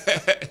happened.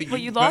 Well,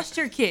 you lost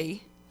your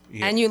key,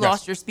 and you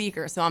lost your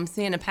speaker, so I'm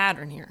seeing a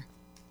pattern here.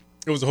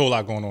 It was a whole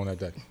lot going on that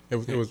day. It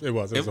was a whole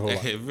lot.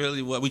 It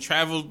really was. We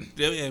traveled.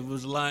 It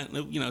was a lot.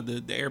 You know,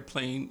 the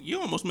airplane. You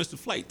almost missed a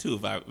flight too,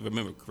 if I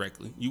remember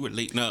correctly. You were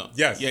late. No.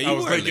 Yes. Yeah, I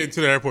was late getting to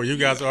the airport. You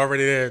guys were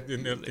already there,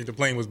 and the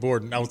plane was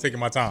boarding. I was taking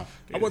my time.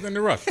 I wasn't in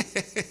a rush.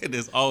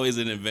 There's always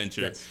an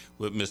adventure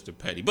with Mr.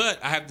 Petty,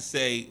 but I have to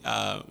say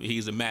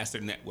he's a master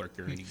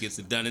networker, and he gets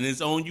it done in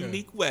his own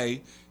unique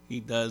way.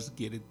 He does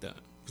get it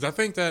done. Because I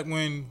think that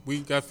when we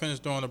got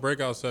finished doing the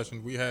breakout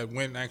session, we had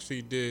went and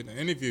actually did an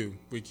interview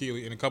with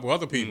Keely and a couple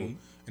other people,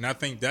 and I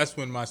think that's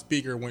when my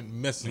speaker went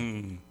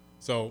missing.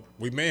 So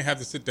we may have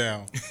to sit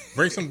down,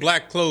 bring some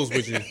black clothes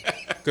with you,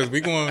 because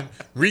we're going to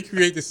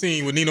recreate the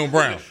scene with Nino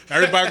Brown.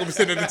 Everybody going to be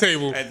sitting at the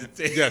table.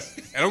 Yes.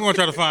 And I'm going to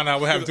try to find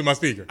out what happened to my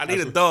speaker. I need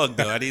a dog,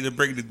 though. I need to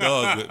bring the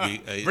dog with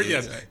me.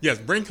 Yes,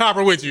 bring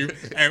Copper with you,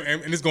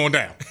 and it's going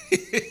down.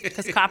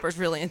 Because Copper's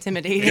really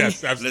intimidating.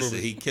 Yes, absolutely.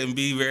 Listen, he can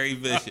be very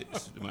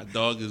vicious. My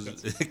dog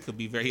could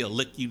be he'll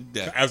lick you to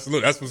death.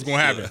 Absolutely. That's what's going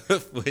to happen.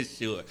 For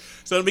sure.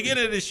 So at the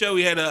beginning of the show,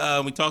 we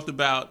talked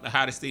about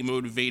how to stay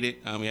motivated.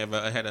 We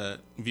had a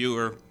viewer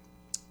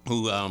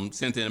who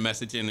sent in a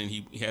message in, and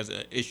he has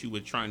an issue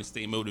with trying to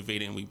stay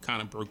motivated, and we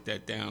kind of broke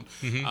that down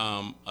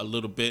a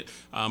little bit.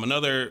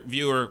 Another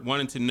viewer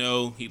wanted to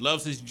know, he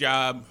loves his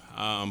job,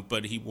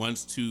 but he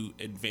wants to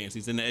advance.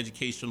 He's in the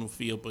educational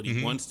field, but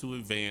he wants to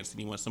advance, and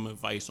he wants some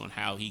advice on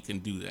how he can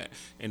do that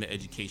in the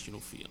educational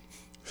field.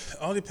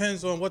 All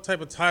depends on what type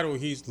of title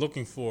he's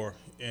looking for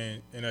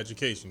in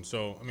education.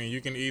 So, I mean,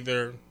 you can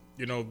either,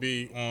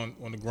 be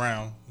on the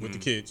ground with the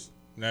kids,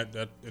 and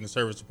that in the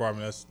service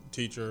department, that's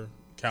teacher,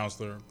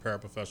 counselor,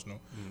 paraprofessional,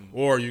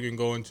 or you can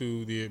go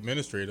into the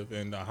administrative,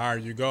 and the higher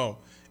you go.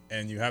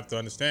 And you have to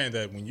understand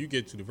that when you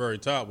get to the very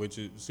top, which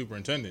is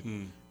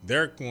superintendent,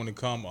 there are going to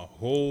come a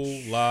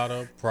whole lot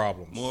of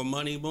problems. More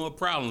money, more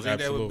problems. Ain't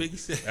that what Big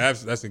said?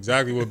 That's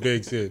exactly what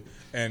Big said.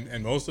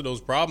 And most of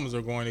those problems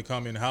are going to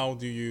come in how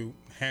do you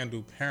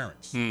handle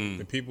parents,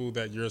 the people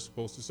that you're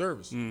supposed to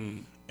service.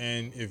 And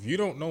if you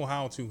don't know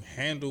how to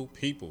handle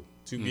people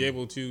to be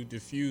able to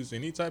diffuse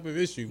any type of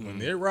issue when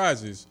it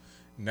arises,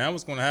 now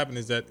what's going to happen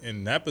is that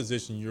in that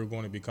position, you're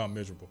going to become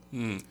miserable.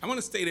 I want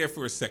to stay there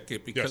for a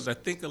second because I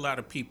think a lot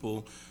of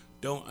people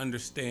don't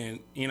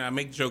understand. I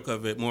make joke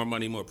of it, more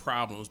money, more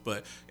problems,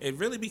 but it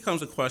really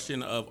becomes a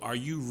question of, are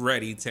you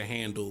ready to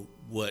handle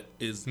what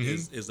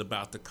is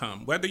about to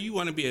come? Whether you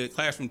want to be a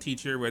classroom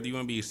teacher, whether you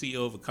want to be a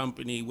CEO of a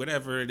company,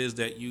 whatever it is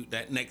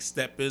that next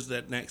step is,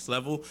 that next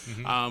level,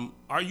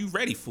 are you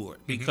ready for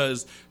it?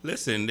 Because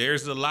listen,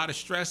 there's a lot of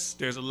stress.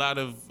 There's a lot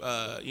of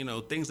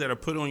things that are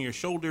put on your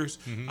shoulders.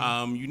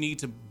 You need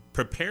to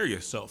prepare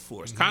yourself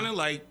for. It's kind of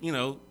like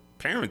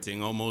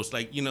parenting, almost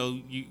like you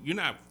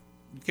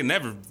can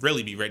never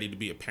really be ready to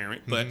be a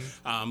parent, but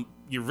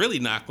you're really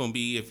not going to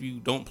be if you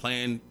don't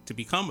plan to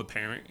become a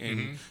parent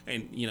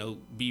and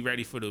be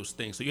ready for those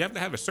things. So you have to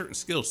have a certain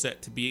skill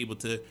set to be able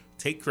to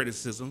take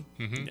criticism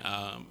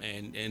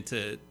and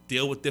to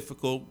deal with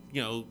difficult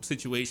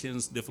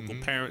situations,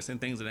 difficult parents and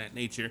things of that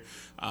nature.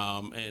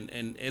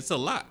 And it's a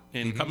lot.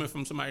 And coming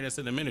from somebody that's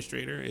an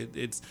administrator,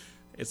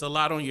 it's a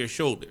lot on your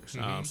shoulders.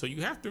 So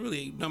you have to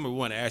really, number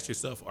one, ask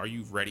yourself, are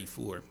you ready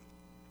for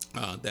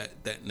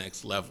that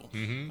next level?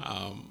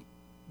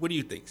 What do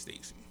you think,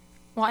 Stacey?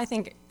 Well, I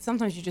think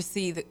sometimes you just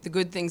see the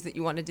good things that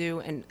you want to do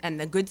and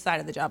the good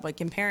side of the job,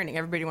 like in parenting.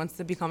 Everybody wants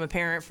to become a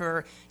parent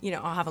for,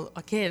 I'll have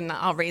a kid and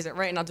I'll raise it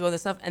right and I'll do all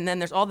this stuff. And then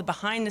there's all the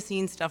behind the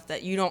scenes stuff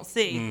that you don't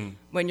see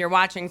when you're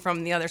watching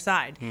from the other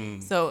side.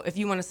 So if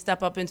you want to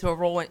step up into a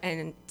role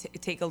and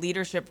take a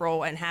leadership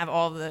role and have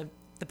all the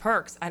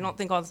perks, I don't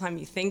think all the time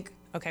you think,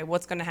 okay,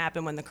 what's going to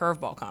happen when the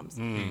curveball comes?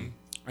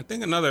 I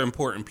think another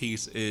important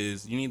piece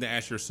is you need to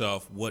ask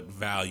yourself, what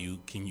value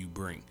can you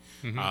bring?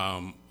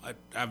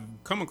 I've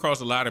come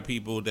across a lot of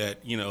people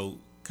that,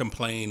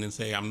 complain and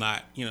say, I'm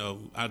not,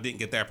 I didn't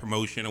get that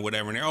promotion or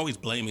whatever. And they're always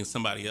blaming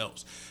somebody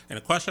else. And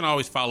the question I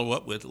always follow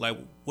up with, like,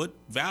 what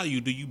value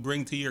do you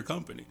bring to your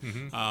company?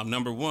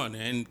 Number one,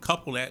 and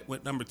couple that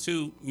with number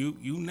two,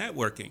 you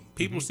networking.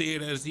 People see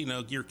it as,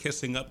 you're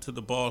kissing up to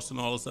the boss and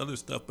all this other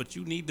stuff, but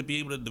you need to be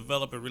able to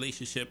develop a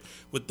relationship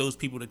with those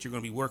people that you're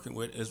going to be working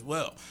with as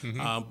well.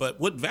 But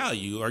what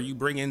value are you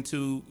bringing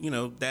to,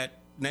 that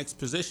next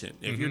position?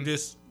 If you're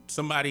just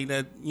somebody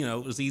that,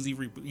 is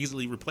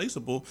easily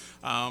replaceable,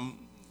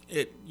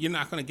 you're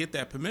not going to get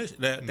that permission,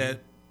 that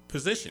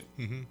position.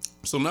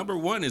 So number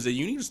one is that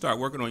you need to start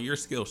working on your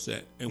skill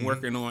set and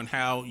working on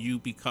how you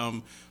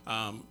become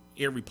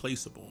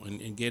irreplaceable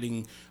and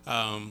getting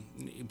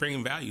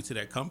bringing value to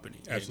that company.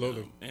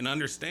 Absolutely. And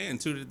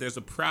understand too that there's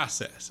a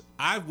process.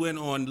 I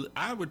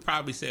would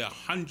probably say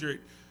 100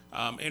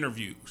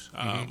 interviews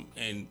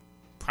and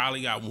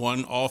probably got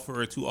one offer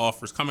or two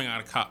offers coming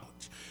out of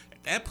college.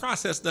 That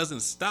process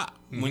doesn't stop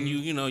when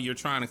you're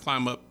trying to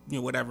climb up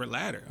whatever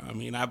ladder. I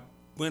mean, I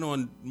went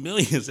on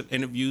millions of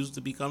interviews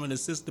to become an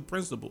assistant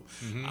principal.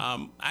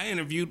 I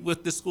interviewed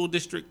with the school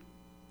district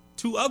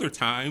 2 other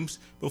times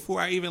before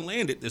I even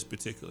landed this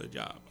particular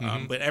job.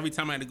 But every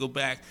time I had to go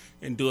back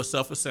and do a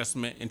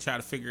self-assessment and try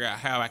to figure out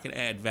how I could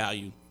add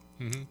value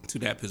to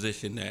that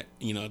position that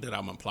that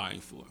I'm applying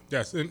for.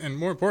 Yes, and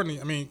more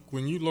importantly, I mean,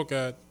 when you look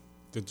at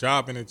the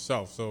job in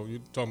itself, so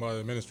you're talking about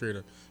an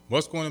administrator,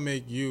 what's going to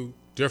make you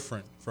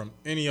different from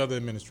any other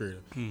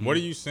administrator? What are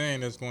you saying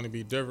that's going to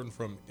be different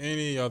from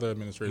any other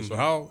administrator? So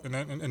how, and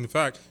in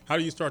fact, how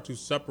do you start to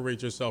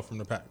separate yourself from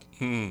the pack?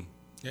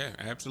 Yeah,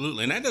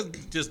 absolutely. And that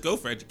doesn't just go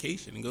for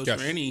education. It goes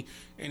for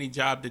any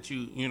job that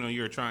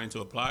you're trying to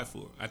apply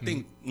for. I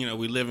think,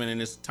 we live in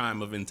this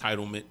time of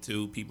entitlement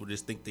too. People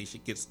just think they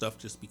should get stuff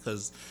just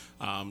because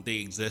they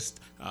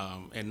exist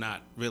and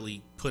not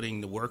really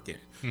putting the work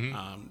in.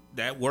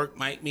 That work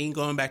might mean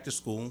going back to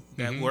school.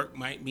 That work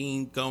might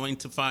mean going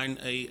to find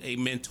a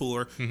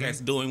mentor that's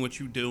doing what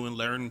you do and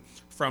learn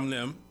from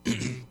them.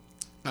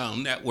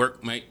 That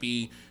work might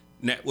be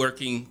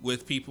networking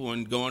with people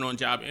and going on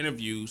job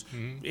interviews.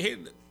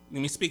 Let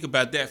me speak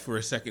about that for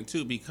a second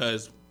too,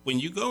 because when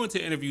you go into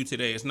interview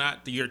today, it's not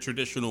your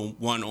traditional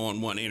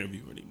one-on-one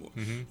interview anymore.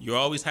 You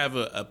always have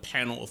a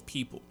panel of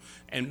people,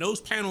 and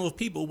those panel of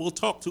people will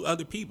talk to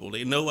other people.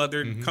 They know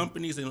other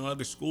companies, they know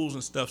other schools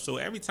and stuff. So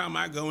every time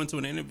I go into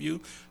an interview,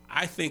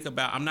 I think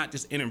about, I'm not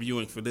just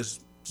interviewing for this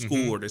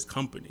school or this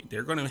company.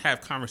 They're going to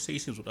have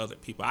conversations with other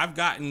people. I've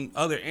gotten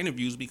other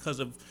interviews because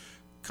of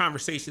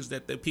conversations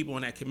that the people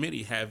in that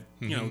committee have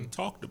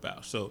talked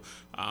about. So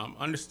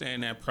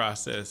understand that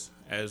process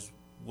as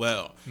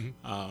well. And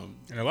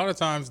a lot of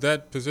times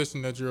that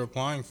position that you're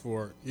applying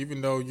for,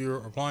 even though you're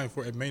applying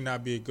for it, may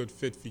not be a good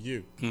fit for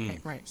you.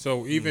 Right.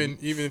 So even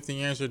if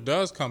the answer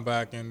does come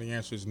back and the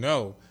answer is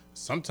no,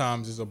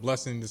 sometimes it's a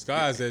blessing in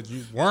disguise that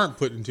you weren't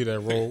put into that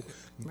role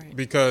Right.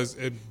 because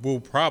it will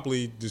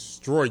probably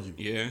destroy you.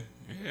 Yeah,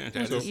 that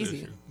It's is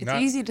easy. true. It's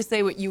Not- easy to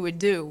say what you would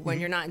do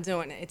when you're not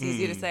doing it. It's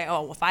easy to say,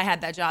 oh, well, if I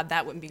had that job,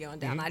 that wouldn't be going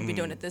down. I'd be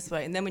doing it this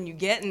way. And then when you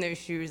get in those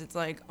shoes, it's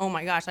like, oh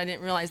my gosh, I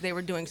didn't realize they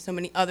were doing so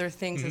many other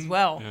things as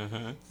well.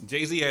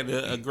 Jay-Z had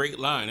a great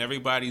line.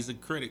 Everybody's a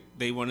critic.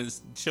 They want to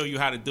show you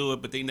how to do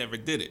it, but they never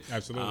did it.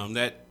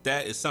 Absolutely.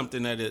 That is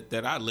something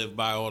that I live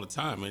by all the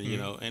time, and you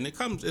know, and it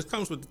comes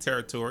with the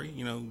territory.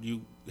 You know,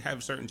 you have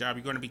a certain job,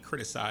 you're going to be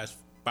criticized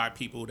by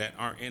people that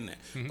aren't in that.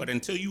 But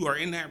until you are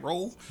in that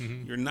role,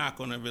 you're not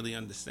going to really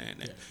understand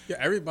that. Yeah,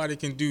 everybody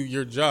can do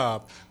your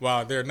job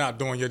while they're not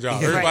doing your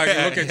job. Everybody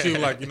can look at you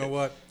like, you know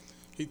what?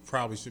 He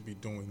probably should be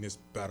doing this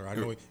better. I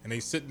know. And they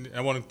sit. I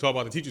want to talk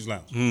about the Teachers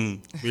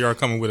Lounge. We are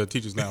coming with a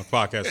Teachers Lounge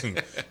podcast soon.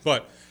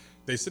 But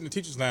they sit in the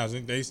Teachers Lounge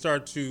and they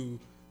start to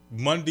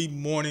Monday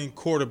morning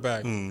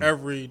quarterback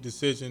every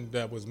decision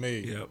that was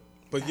made. Yep.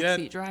 But yet,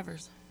 Backseat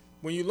drivers.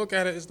 when you look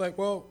at it, it's like,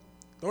 well,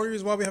 the only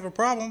reason why we have a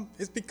problem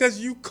is because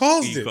you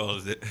caused He it.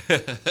 caused it.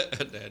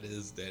 That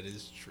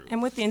is true.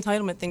 And with the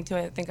entitlement thing too,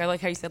 I think I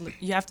like how you said look,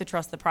 you have to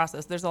trust the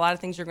process. There's a lot of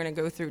things you're going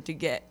to go through to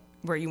get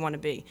where you want to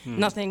be.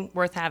 Nothing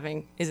worth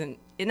having it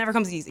never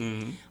comes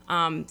easy.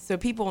 So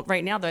people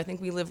right now, though, I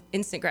think we live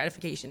instant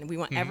gratification. We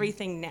want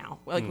everything now.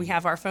 Like we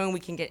have our phone, we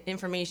can get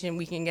information,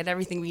 we can get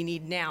everything we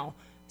need now.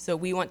 So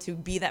we want to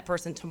be that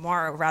person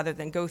tomorrow rather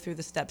than go through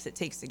the steps it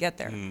takes to get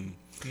there.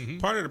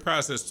 Part of the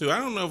process too. I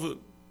don't know if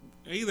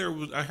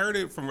I heard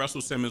it from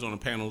Russell Simmons on a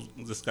panel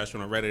discussion.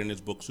 I read it in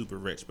his book Super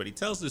Rich, but he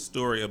tells this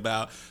story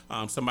about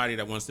somebody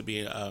that wants to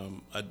be a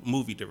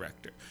movie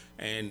director,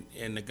 and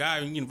the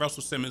guy,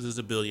 Russell Simmons is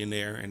a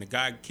billionaire, and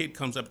the kid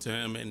comes up to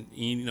him, and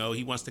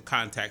he wants the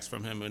contacts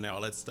from him and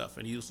all that stuff,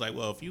 and he was like,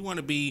 well, if you want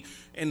to be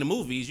in the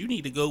movies, you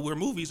need to go where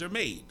movies are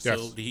made. Yes.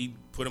 So he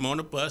put him on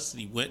a bus,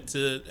 and he went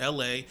to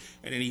L.A.,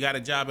 and then he got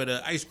a job at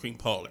an ice cream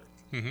parlor.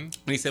 And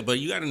he said, but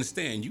you got to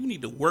understand, you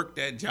need to work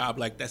that job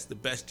like that's the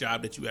best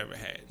job that you ever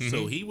had.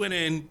 So he went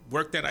in,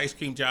 worked that ice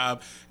cream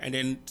job, and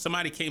then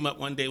somebody came up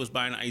one day, was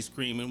buying ice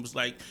cream, and was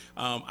like,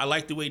 I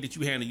like the way that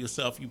you handle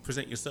yourself. You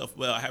present yourself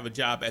well. I have a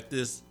job at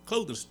this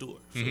clothing store.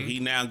 So he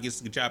now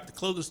gets a job at the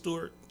clothing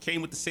store,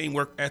 came with the same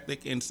work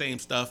ethic and same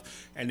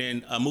stuff, and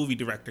then a movie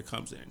director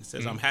comes in and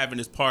says, I'm having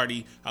this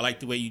party. I like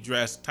the way you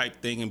dress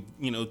type thing,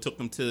 and, took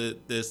them to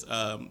this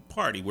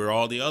party where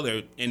all the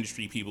other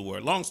industry people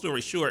were. Long story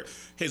short,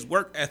 his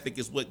work ethic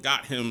is what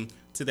got him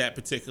to that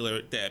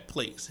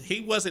place.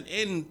 He wasn't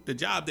in the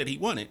job that he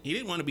wanted. He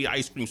didn't want to be an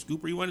ice cream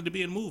scooper. He wanted to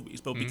be in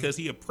movies. But because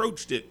he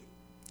approached it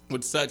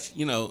with such,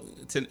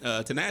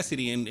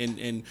 tenacity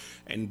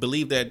and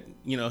believe that,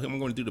 I'm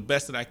going to do the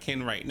best that I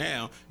can right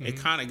now, it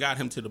kind of got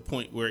him to the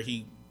point where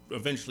he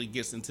eventually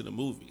gets into the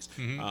movies.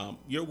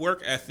 Your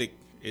work ethic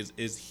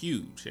is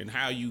huge, and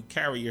how you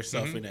carry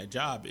yourself in that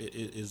job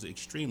is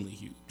extremely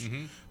huge.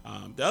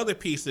 The other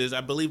piece is,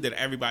 I believe that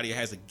everybody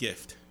has a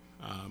gift.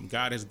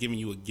 God has given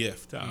you a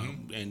gift,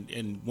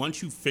 and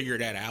once you figure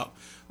that out,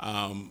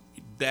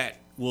 that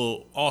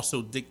will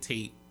also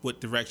dictate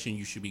what direction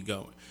you should be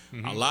going.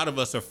 A lot of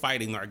us are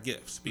fighting our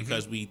gifts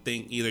because we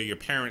think either your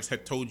parents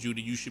had told you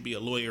that you should be a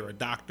lawyer or a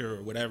doctor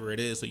or whatever it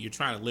is, so you're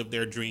trying to live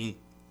their dream,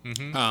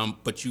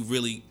 but you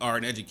really are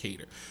an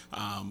educator.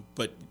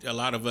 But a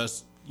lot of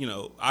us,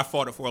 I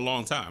fought it for a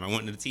long time. I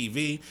went into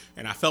TV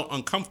and I felt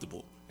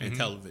uncomfortable in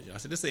television. I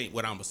said, this ain't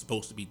what I'm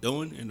supposed to be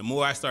doing. And the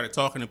more I started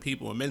talking to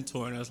people and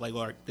mentoring, I was like,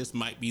 well, this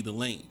might be the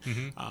lane.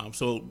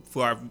 So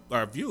for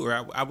our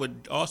viewer, I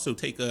would also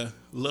take a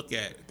look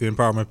at The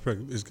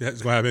empowerment is going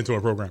to have into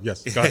our program.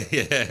 Yes. Go ahead.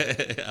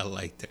 yeah, I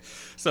like that.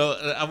 So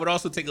I would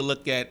also take a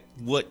look at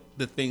what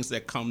the things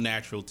that come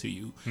natural to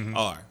you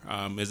are.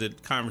 Is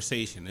it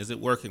conversation? Is it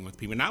working with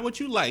people? Not what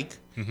you like,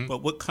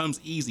 but what comes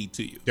easy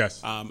to you.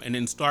 Yes. And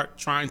then start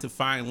trying to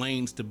find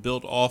lanes to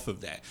build off of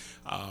that.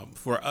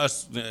 For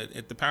us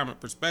at the Empowerment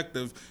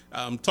Perspective,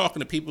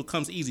 talking to people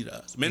comes easy to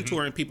us.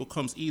 Mentoring people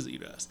comes easy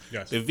to us.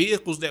 Yes. The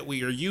vehicles that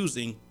we are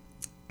using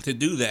to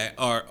do that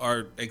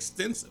are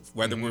extensive,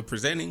 whether we're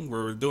presenting,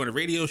 we're doing a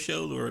radio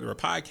show, or we're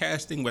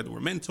podcasting, whether we're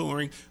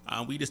mentoring.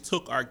 We just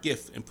took our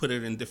gift and put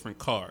it in different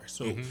cars.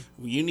 So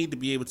you need to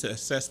be able to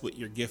assess what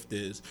your gift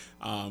is.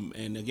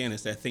 And again,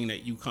 it's that thing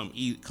that you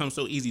come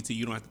so easy to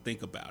you don't have to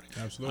think about it.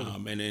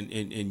 Absolutely.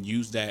 And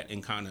use that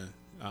and kind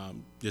of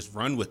just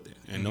run with it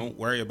and don't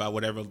worry about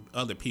whatever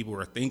other people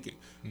are thinking.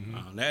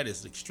 That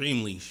is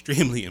extremely,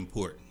 extremely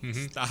important.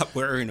 Stop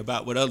worrying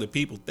about what other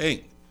people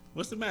think.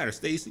 What's the matter,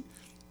 Stacy?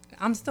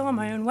 I'm still on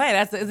my own way.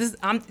 It's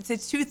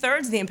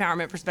 2/3 the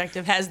Empowerment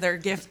Perspective has their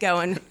gift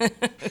going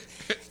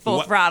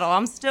full throttle.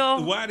 I'm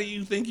still. Why do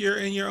you think you're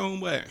in your own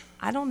way?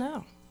 I don't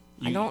know.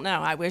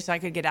 I wish I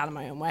could get out of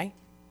my own way.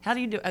 How do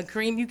you do a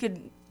Kareem? You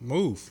could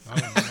move.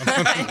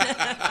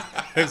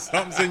 If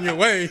something's in your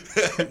way,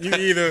 you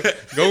either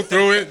go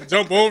through it,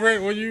 jump over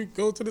it, or you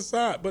go to the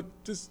side. But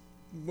just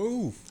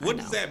move. What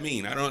does that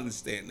mean? I don't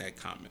understand that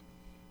comment.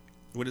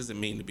 What does it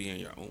mean to be in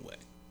your own way?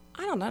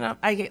 I don't know.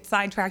 I get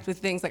sidetracked with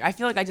things. Like, I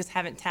feel like I just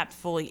haven't tapped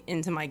fully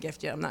into my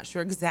gift yet. I'm not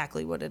sure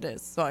exactly what it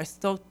is. So I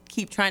still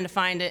keep trying to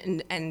find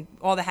it. And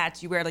all the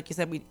hats you wear, like you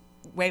said,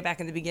 way back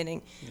in the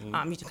beginning, you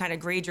can kind of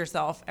grade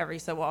yourself every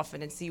so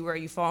often and see where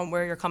you fall and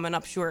where you're coming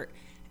up short.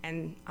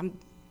 And I'm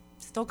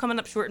still coming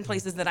up short in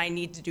places that I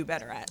need to do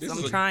better at. So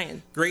I'm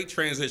trying. Great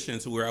transition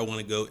to where I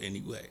want to go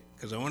anyway,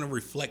 because I want to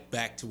reflect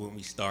back to when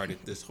we started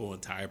this whole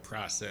entire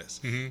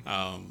process.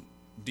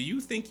 Do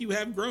you think you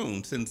have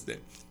grown since then?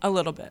 A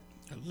little bit.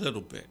 A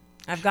little bit.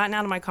 I've gotten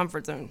out of my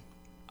comfort zone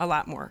a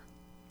lot more.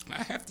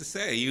 I have to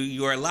say,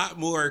 you are a lot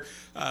more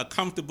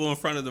comfortable in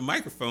front of the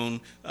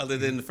microphone other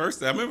than the first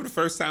time. I remember the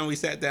first time we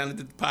sat down and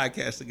did the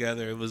podcast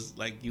together, it was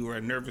like you were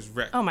a nervous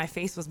wreck. Oh, my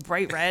face was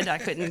bright red. I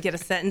couldn't get a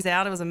sentence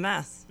out. It was a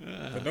mess.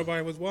 But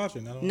nobody was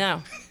watching.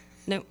 No.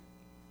 Nope.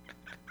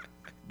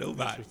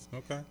 Nobody.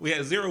 Okay. We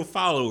had 0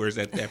 followers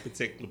at that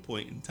particular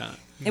point in time.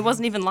 It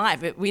wasn't even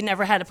live. We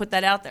never had to put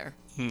that out there.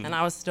 And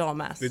I was still a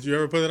mess. Did you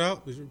ever put it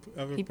out? Did you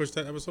ever push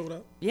that episode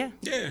out? Yeah.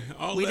 Yeah,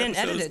 all We the didn't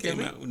edit episodes it, came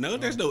did we? out. No,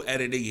 there's no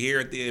editing here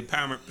at the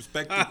Empowerment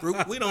Perspective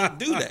Group. We don't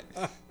do that.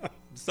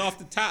 It's off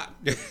the top.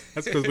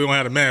 That's because we don't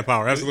have the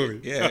manpower.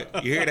 Absolutely. Yeah,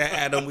 you hear that,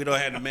 Adam? We don't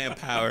have the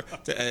manpower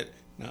to edit.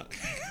 No,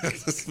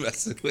 just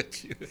messing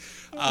with you.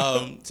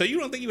 So you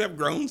don't think you have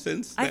grown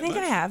since? I think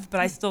I have, but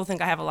I still think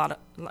I have a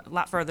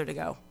lot further to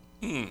go.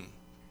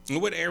 In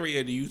what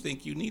area do you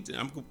think you need to?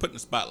 I'm putting the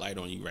spotlight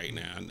on you right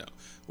now. I know.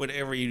 What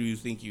area do you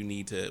think you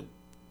need to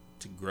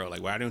grow?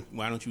 Like, why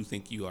don't you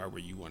think you are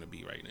where you want to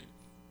be right now?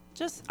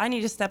 Just, I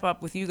need to step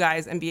up with you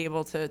guys and be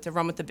able to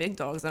run with the big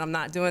dogs, and I'm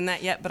not doing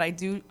that yet, but I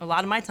do. A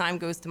lot of my time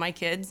goes to my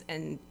kids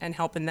and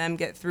helping them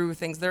get through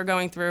things they're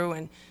going through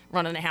and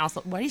running a house.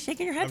 What are you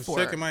shaking your head for?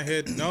 I'm shaking my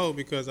head no,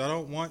 because I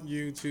don't want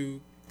you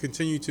to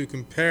continue to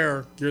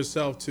compare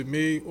yourself to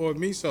me or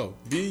Miso.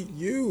 Be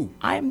you.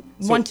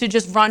 Want to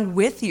just run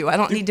with you. I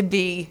don't need to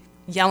be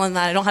yelling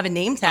that I don't have a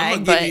name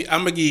tag. I'm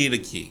gonna give you the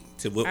key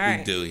to what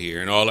we do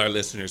here, and all our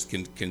listeners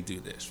can do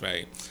this,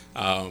 right?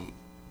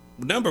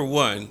 Number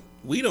one,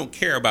 we don't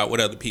care about what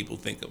other people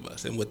think of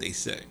us and what they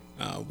say.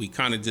 We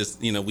kind of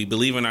just, we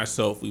believe in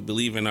ourselves. We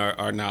believe in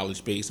our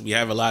knowledge base. We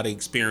have a lot of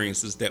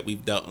experiences that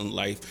we've dealt in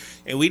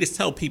life, and we just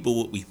tell people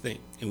what we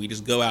think. And we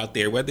just go out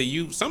there,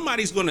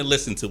 somebody's going to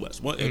listen to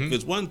us. If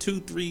it's 1,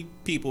 2, 3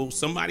 people,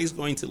 somebody's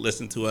going to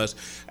listen to us,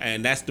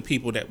 and that's the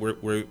people that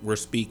we're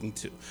speaking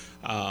to.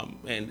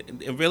 And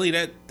really,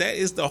 that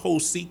is the whole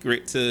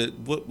secret to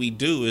what we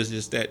do, is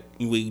just that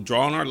we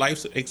draw on our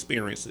life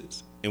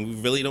experiences, and we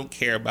really don't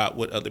care about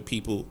what other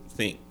people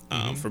think.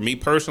 For me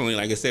personally,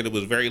 like I said, it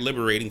was very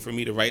liberating for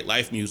me to write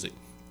life music,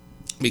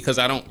 because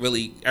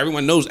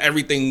everyone knows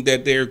everything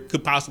that there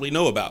could possibly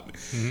know about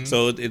me.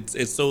 So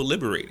it's so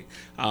liberating.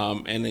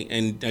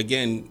 And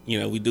again,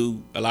 we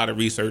do a lot of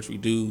research. We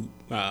do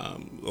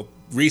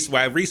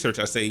research.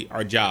 I say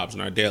our jobs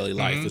and our daily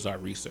life is our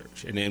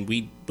research. And then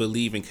we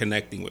believe in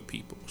connecting with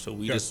people. So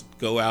we just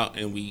go out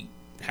and we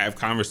have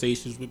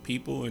conversations with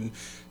people, and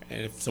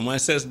if someone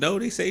says no,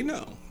 they say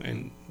no,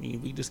 and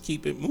we just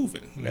keep it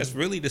moving. That's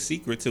really the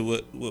secret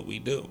to what we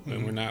do,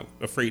 and we're not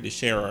afraid to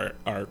share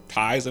our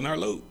highs and our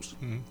lows.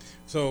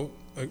 So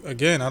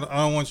again, I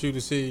don't want you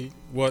to see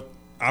what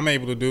I'm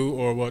able to do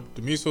or what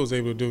the Miso is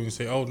able to do and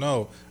say, oh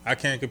no, I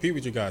can't compete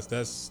with you guys.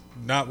 That's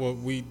not what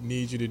we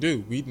need you to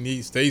do. We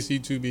need Stacy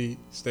to be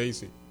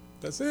Stacy.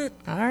 That's it.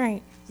 All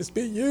right. Just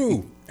be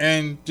you,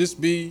 and just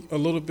be a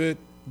little bit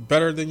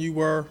better than you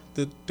were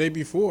the day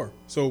before.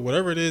 So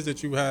whatever it is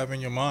that you have in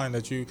your mind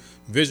that you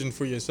vision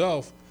for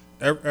yourself,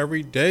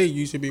 every day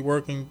you should be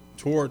working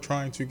toward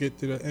trying to get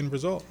to the end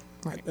result.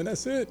 Right. And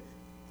that's it.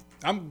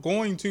 I'm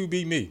going to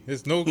be me.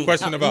 There's no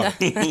question about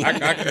it.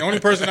 The only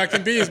person I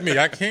can be is me.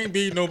 I can't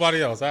be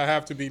nobody else. I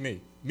have to be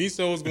me.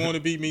 Miso is going to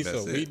be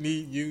Miso. We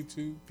need you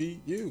to be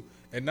you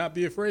and not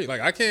be afraid.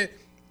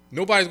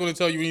 Nobody's going to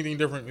tell you anything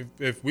different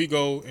if we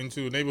go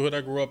into a neighborhood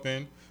I grew up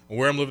in,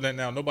 where I'm living at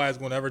now. Nobody's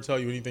going to ever tell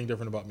you anything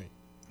different about me.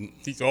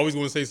 He's always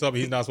going to say something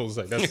he's not supposed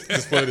to say. That's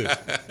just what it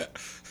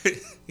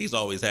is. He's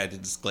always had the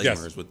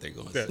disclaimer is what they're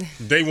going to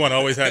say. Day one,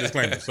 always had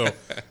disclaimers. So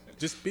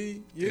just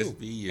be you. Just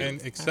be you.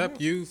 And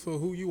accept you for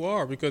who you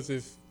are. Because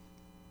if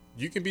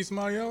you can be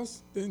somebody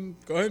else, then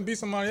go ahead and be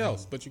somebody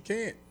else. But you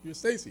can't. You're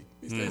Stacy.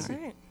 Be Stacy. All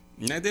right.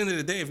 And at the end of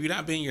the day, if you're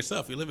not being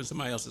yourself, you're living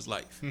somebody else's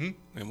life. And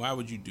why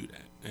would you do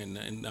that?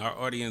 And our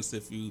audience,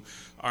 if you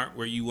aren't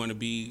where you want to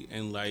be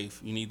in life,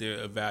 you need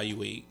to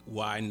evaluate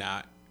why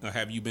not. Or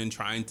have you been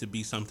trying to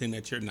be something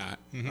that you're not?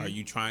 Are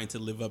you trying to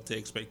live up to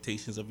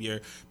expectations of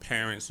your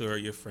parents or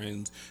your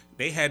friends?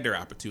 They had their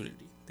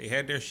opportunity. They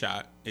had their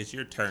shot. It's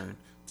your turn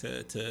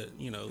to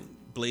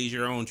blaze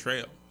your own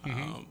trail.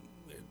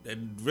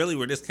 And really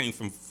where this came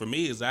from for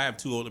me is I have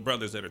 2 older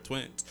brothers that are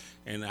twins,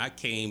 and I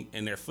came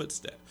in their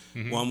footsteps.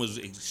 One was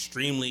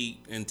extremely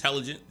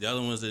intelligent. The other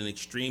one was an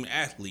extreme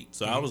athlete.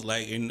 So I was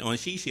like, and on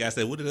Shishi, I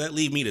said, what does that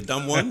leave me, the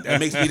dumb one?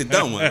 That makes me the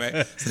dumb one,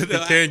 right? So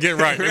Can't get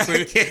right.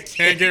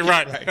 Can't get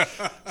right.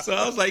 So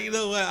I was like, you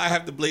know what? I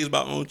have to blaze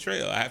my own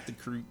trail. I have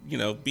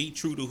to, be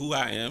true to who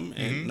I am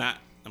and not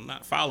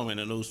not following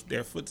in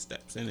their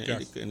footsteps, and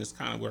Yes. and it's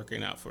kind of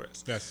working out for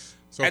us. Yes.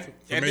 So At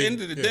for the me,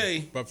 end of the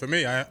day, but for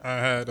me, I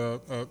had a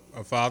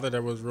father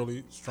that was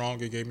really strong.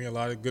 He gave me a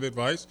lot of good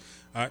advice.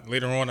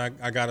 Later on,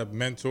 I got a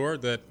mentor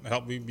that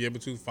helped me be able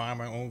to find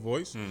my own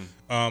voice.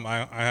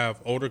 I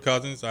have older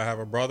cousins. I have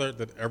a brother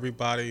that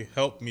everybody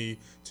helped me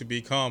to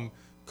become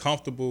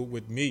comfortable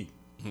with me.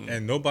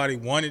 And nobody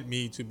wanted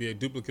me to be a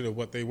duplicate of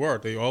what they were.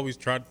 They always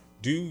tried,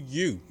 do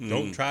you.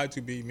 Don't try to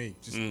be me.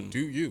 Just do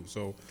you.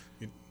 So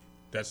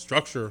that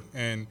structure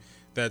and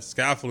that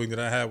scaffolding that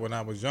I had when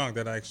I was young,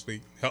 that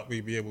actually helped me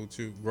be able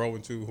to grow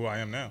into who I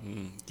am now.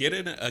 Get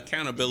an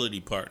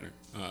accountability partner.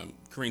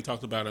 Kareem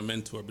talked about a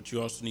mentor, but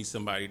you also need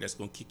somebody that's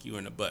going to kick you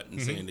in the butt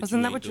and saying that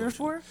Isn't that what you're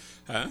for?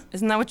 Huh?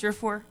 Isn't that what you're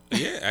for?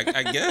 Yeah,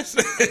 I guess.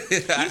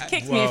 You've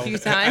kicked me a few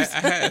times. I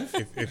have.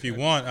 If you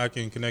want, I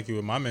can connect you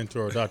with my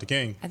mentor, Dr.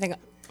 King. I think.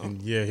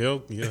 And yeah,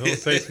 he'll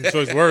say some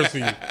choice words for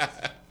you.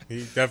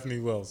 He definitely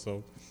will.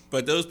 So.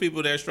 But those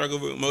people that struggle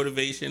with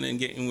motivation and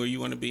getting where you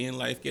want to be in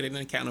life, get an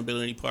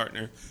accountability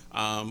partner.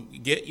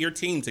 Get your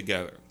team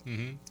together.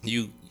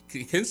 You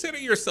consider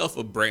yourself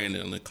a brand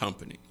in the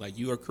company. Like,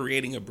 you are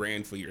creating a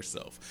brand for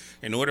yourself.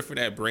 In order for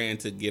that brand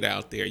to get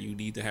out there, you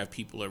need to have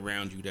people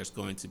around you that's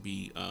going to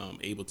be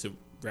able to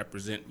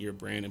represent your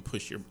brand and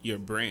push your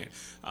brand.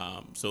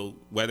 So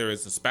whether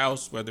it's a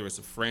spouse, whether it's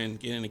a friend,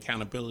 get an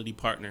accountability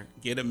partner,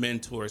 get a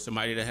mentor,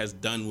 somebody that has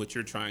done what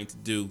you're trying to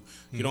do.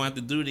 You don't have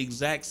to do the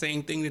exact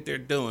same thing that they're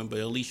doing, but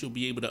at least you'll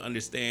be able to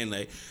understand.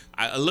 Like,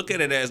 I look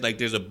at it as like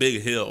there's a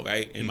big hill,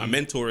 right? And my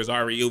mentor is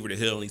already over the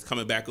hill, and he's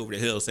coming back over the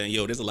hill saying,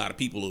 yo, there's a lot of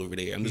people over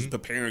there. I'm just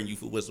preparing you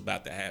for what's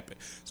about to happen.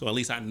 So at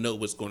least I know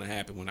what's going to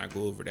happen when I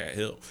go over that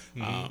hill.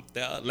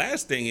 The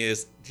last thing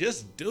is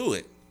just do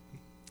it.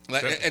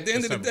 Like, at the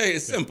end of the day,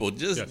 it's simple.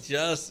 Just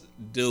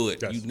do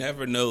it. Yes. You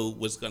never know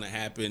what's going to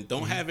happen.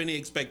 Don't have any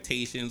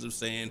expectations of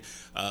saying,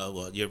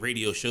 well, your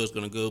radio show is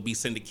going to be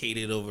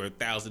syndicated over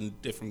 1,000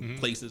 different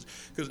places,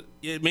 because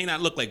it may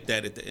not look like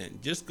that at the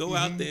end. Just go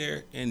out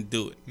there and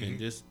do it, and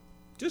just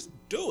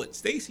do it.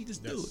 Stacey,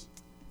 just do it.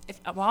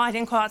 Well, I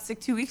didn't call out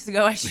sick 2 weeks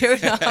ago. I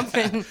showed up,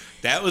 and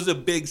that was a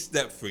big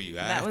step for you.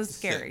 That was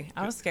scary.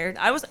 I was scared.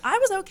 I was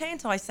okay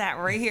until I sat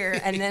right here,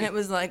 and then it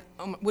was like,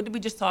 what did we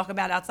just talk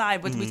about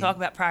outside? What did we talk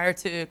about prior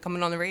to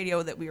coming on the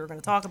radio that we were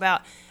going to talk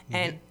about?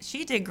 And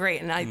she did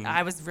great, and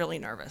I was really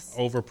nervous.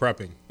 Over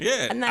prepping.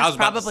 Yeah, and that's I was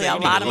about probably to say, a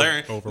lot of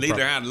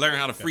learn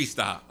how to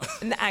freestyle.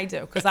 And I do,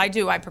 because I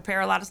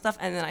prepare a lot of stuff,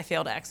 and then I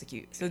fail to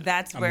execute. So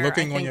that's where I'm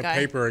looking I on think your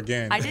paper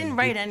again. I didn't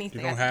write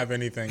anything. You don't have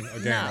anything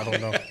again. No. I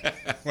don't know.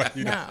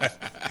 You don't have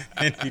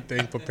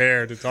anything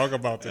prepared to talk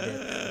about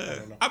today.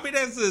 I mean,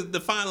 that's the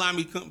fine line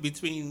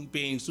between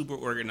being super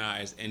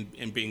organized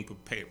and being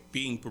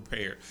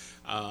prepared.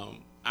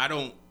 I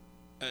don't.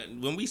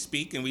 When we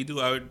speak and we do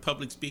our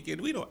public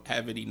speaking, we don't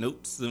have any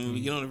notes. When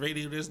we get on the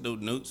radio, there's no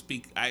notes.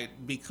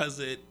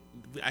 Because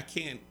I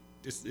can't.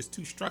 It's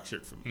too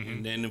structured for me.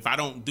 And then if I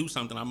don't do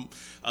something, I'm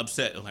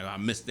upset. Like, I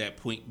missed that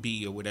point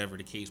B or whatever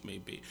the case may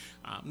be.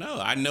 No,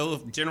 I know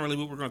generally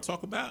what we're going to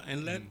talk about,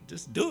 and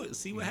just do it.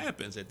 See what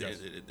happens at the end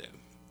of the day.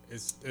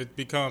 It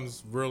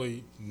becomes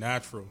really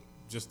natural,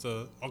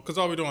 because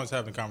all we're doing is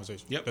having a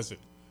conversation. Yep. That's it.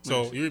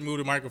 So you remove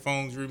the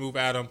microphones, you remove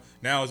Adam.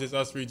 Now it's just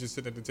us three just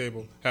sitting at the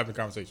table having a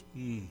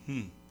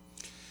conversation.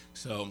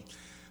 So,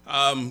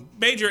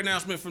 major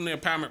announcement from the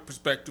Empowerment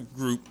Perspective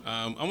Group.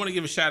 I want to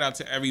give a shout out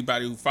to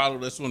everybody who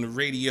followed us on the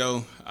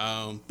radio.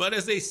 But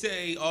as they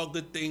say, all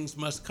good things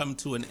must come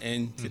to an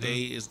end. Today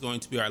is going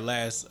to be our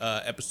last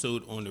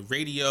episode on the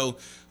radio.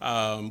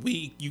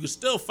 You can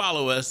still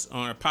follow us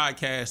on our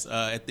podcast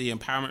at the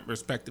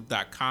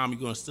empowermentperspective.com.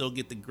 You're going to still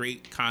get the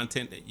great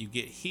content that you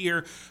get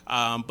here.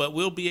 But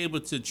we'll be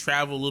able to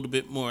travel a little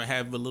bit more,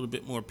 have a little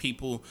bit more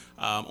people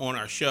on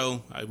our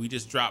show. We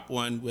just dropped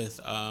one with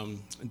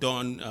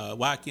Dawn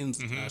Watkins.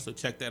 So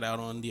check that out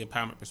on the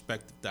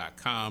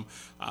empowermentperspective.com.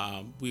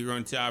 We're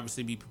going to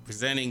obviously be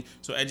presenting.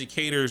 So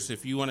educators,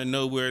 if you want to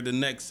know where the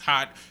next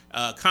hot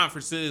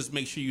conference is,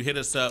 make sure you hit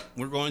us up.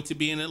 We're going to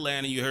be in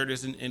Atlanta. You heard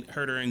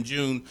her in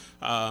June,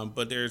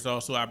 but there's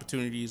also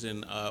opportunities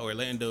in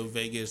Orlando,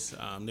 Vegas.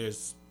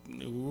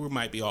 We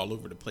might be all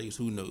over the place.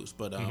 Who knows?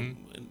 But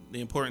the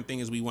important thing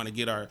is we want to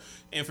get our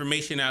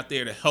information out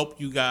there to help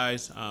you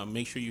guys.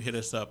 Make sure you hit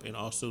us up and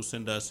also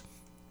send us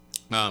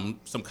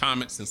some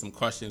comments and some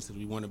questions, because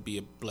we want to be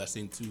a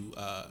blessing to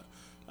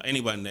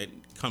anyone that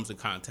comes in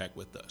contact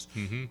with us.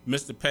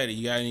 Mr. Petty,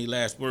 you got any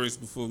last words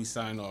before we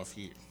sign off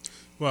here?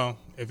 Well,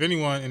 if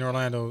anyone in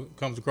Orlando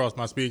comes across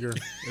my speaker,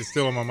 it's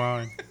still on my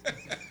mind.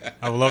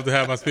 I would love to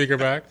have my speaker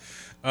back.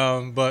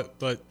 But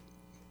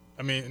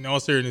I mean, in all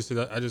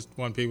seriousness, I just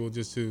want people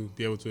just to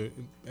be able to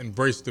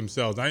embrace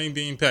themselves. I ain't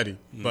being petty,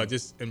 but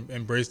just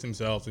embrace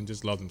themselves and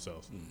just love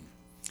themselves.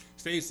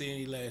 Stacey,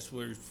 any last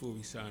words before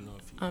we sign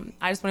off?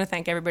 I just want to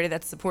thank everybody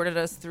that supported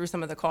us through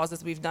some of the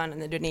causes we've done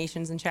and the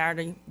donations and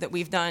charity that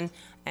we've done.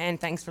 And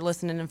thanks for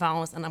listening and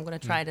following us. And I'm going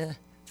to try to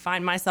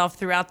find myself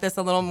throughout this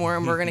a little more,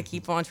 and we're going to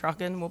keep on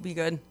trucking. We'll be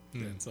good.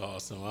 That's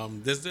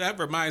awesome. That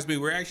reminds me,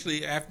 we're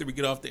actually, after we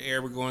get off the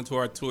air, we're going to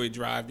our toy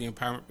drive, the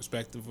Empowerment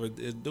Perspective. We're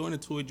doing a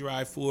toy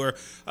drive for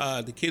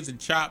the kids in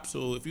CHOP.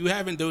 So if you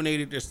haven't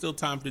donated, there's still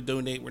time to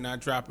donate. We're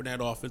not dropping that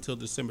off until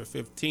December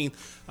 15th.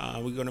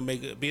 We're going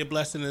to be a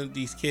blessing to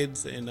these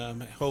kids,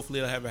 and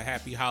hopefully they'll have a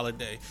happy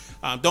holiday.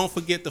 Don't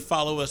forget to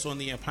follow us on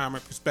the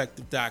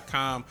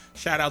empowermentperspective.com.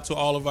 Shout out to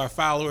all of our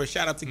followers.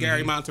 Shout out to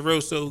Gary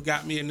Monteroso, who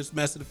got me in this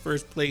mess in the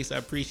first place. I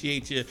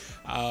appreciate you.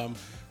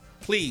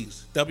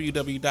 Please,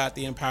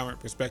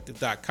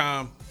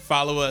 www.theempowermentperspective.com.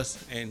 Follow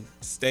us and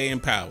stay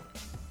empowered.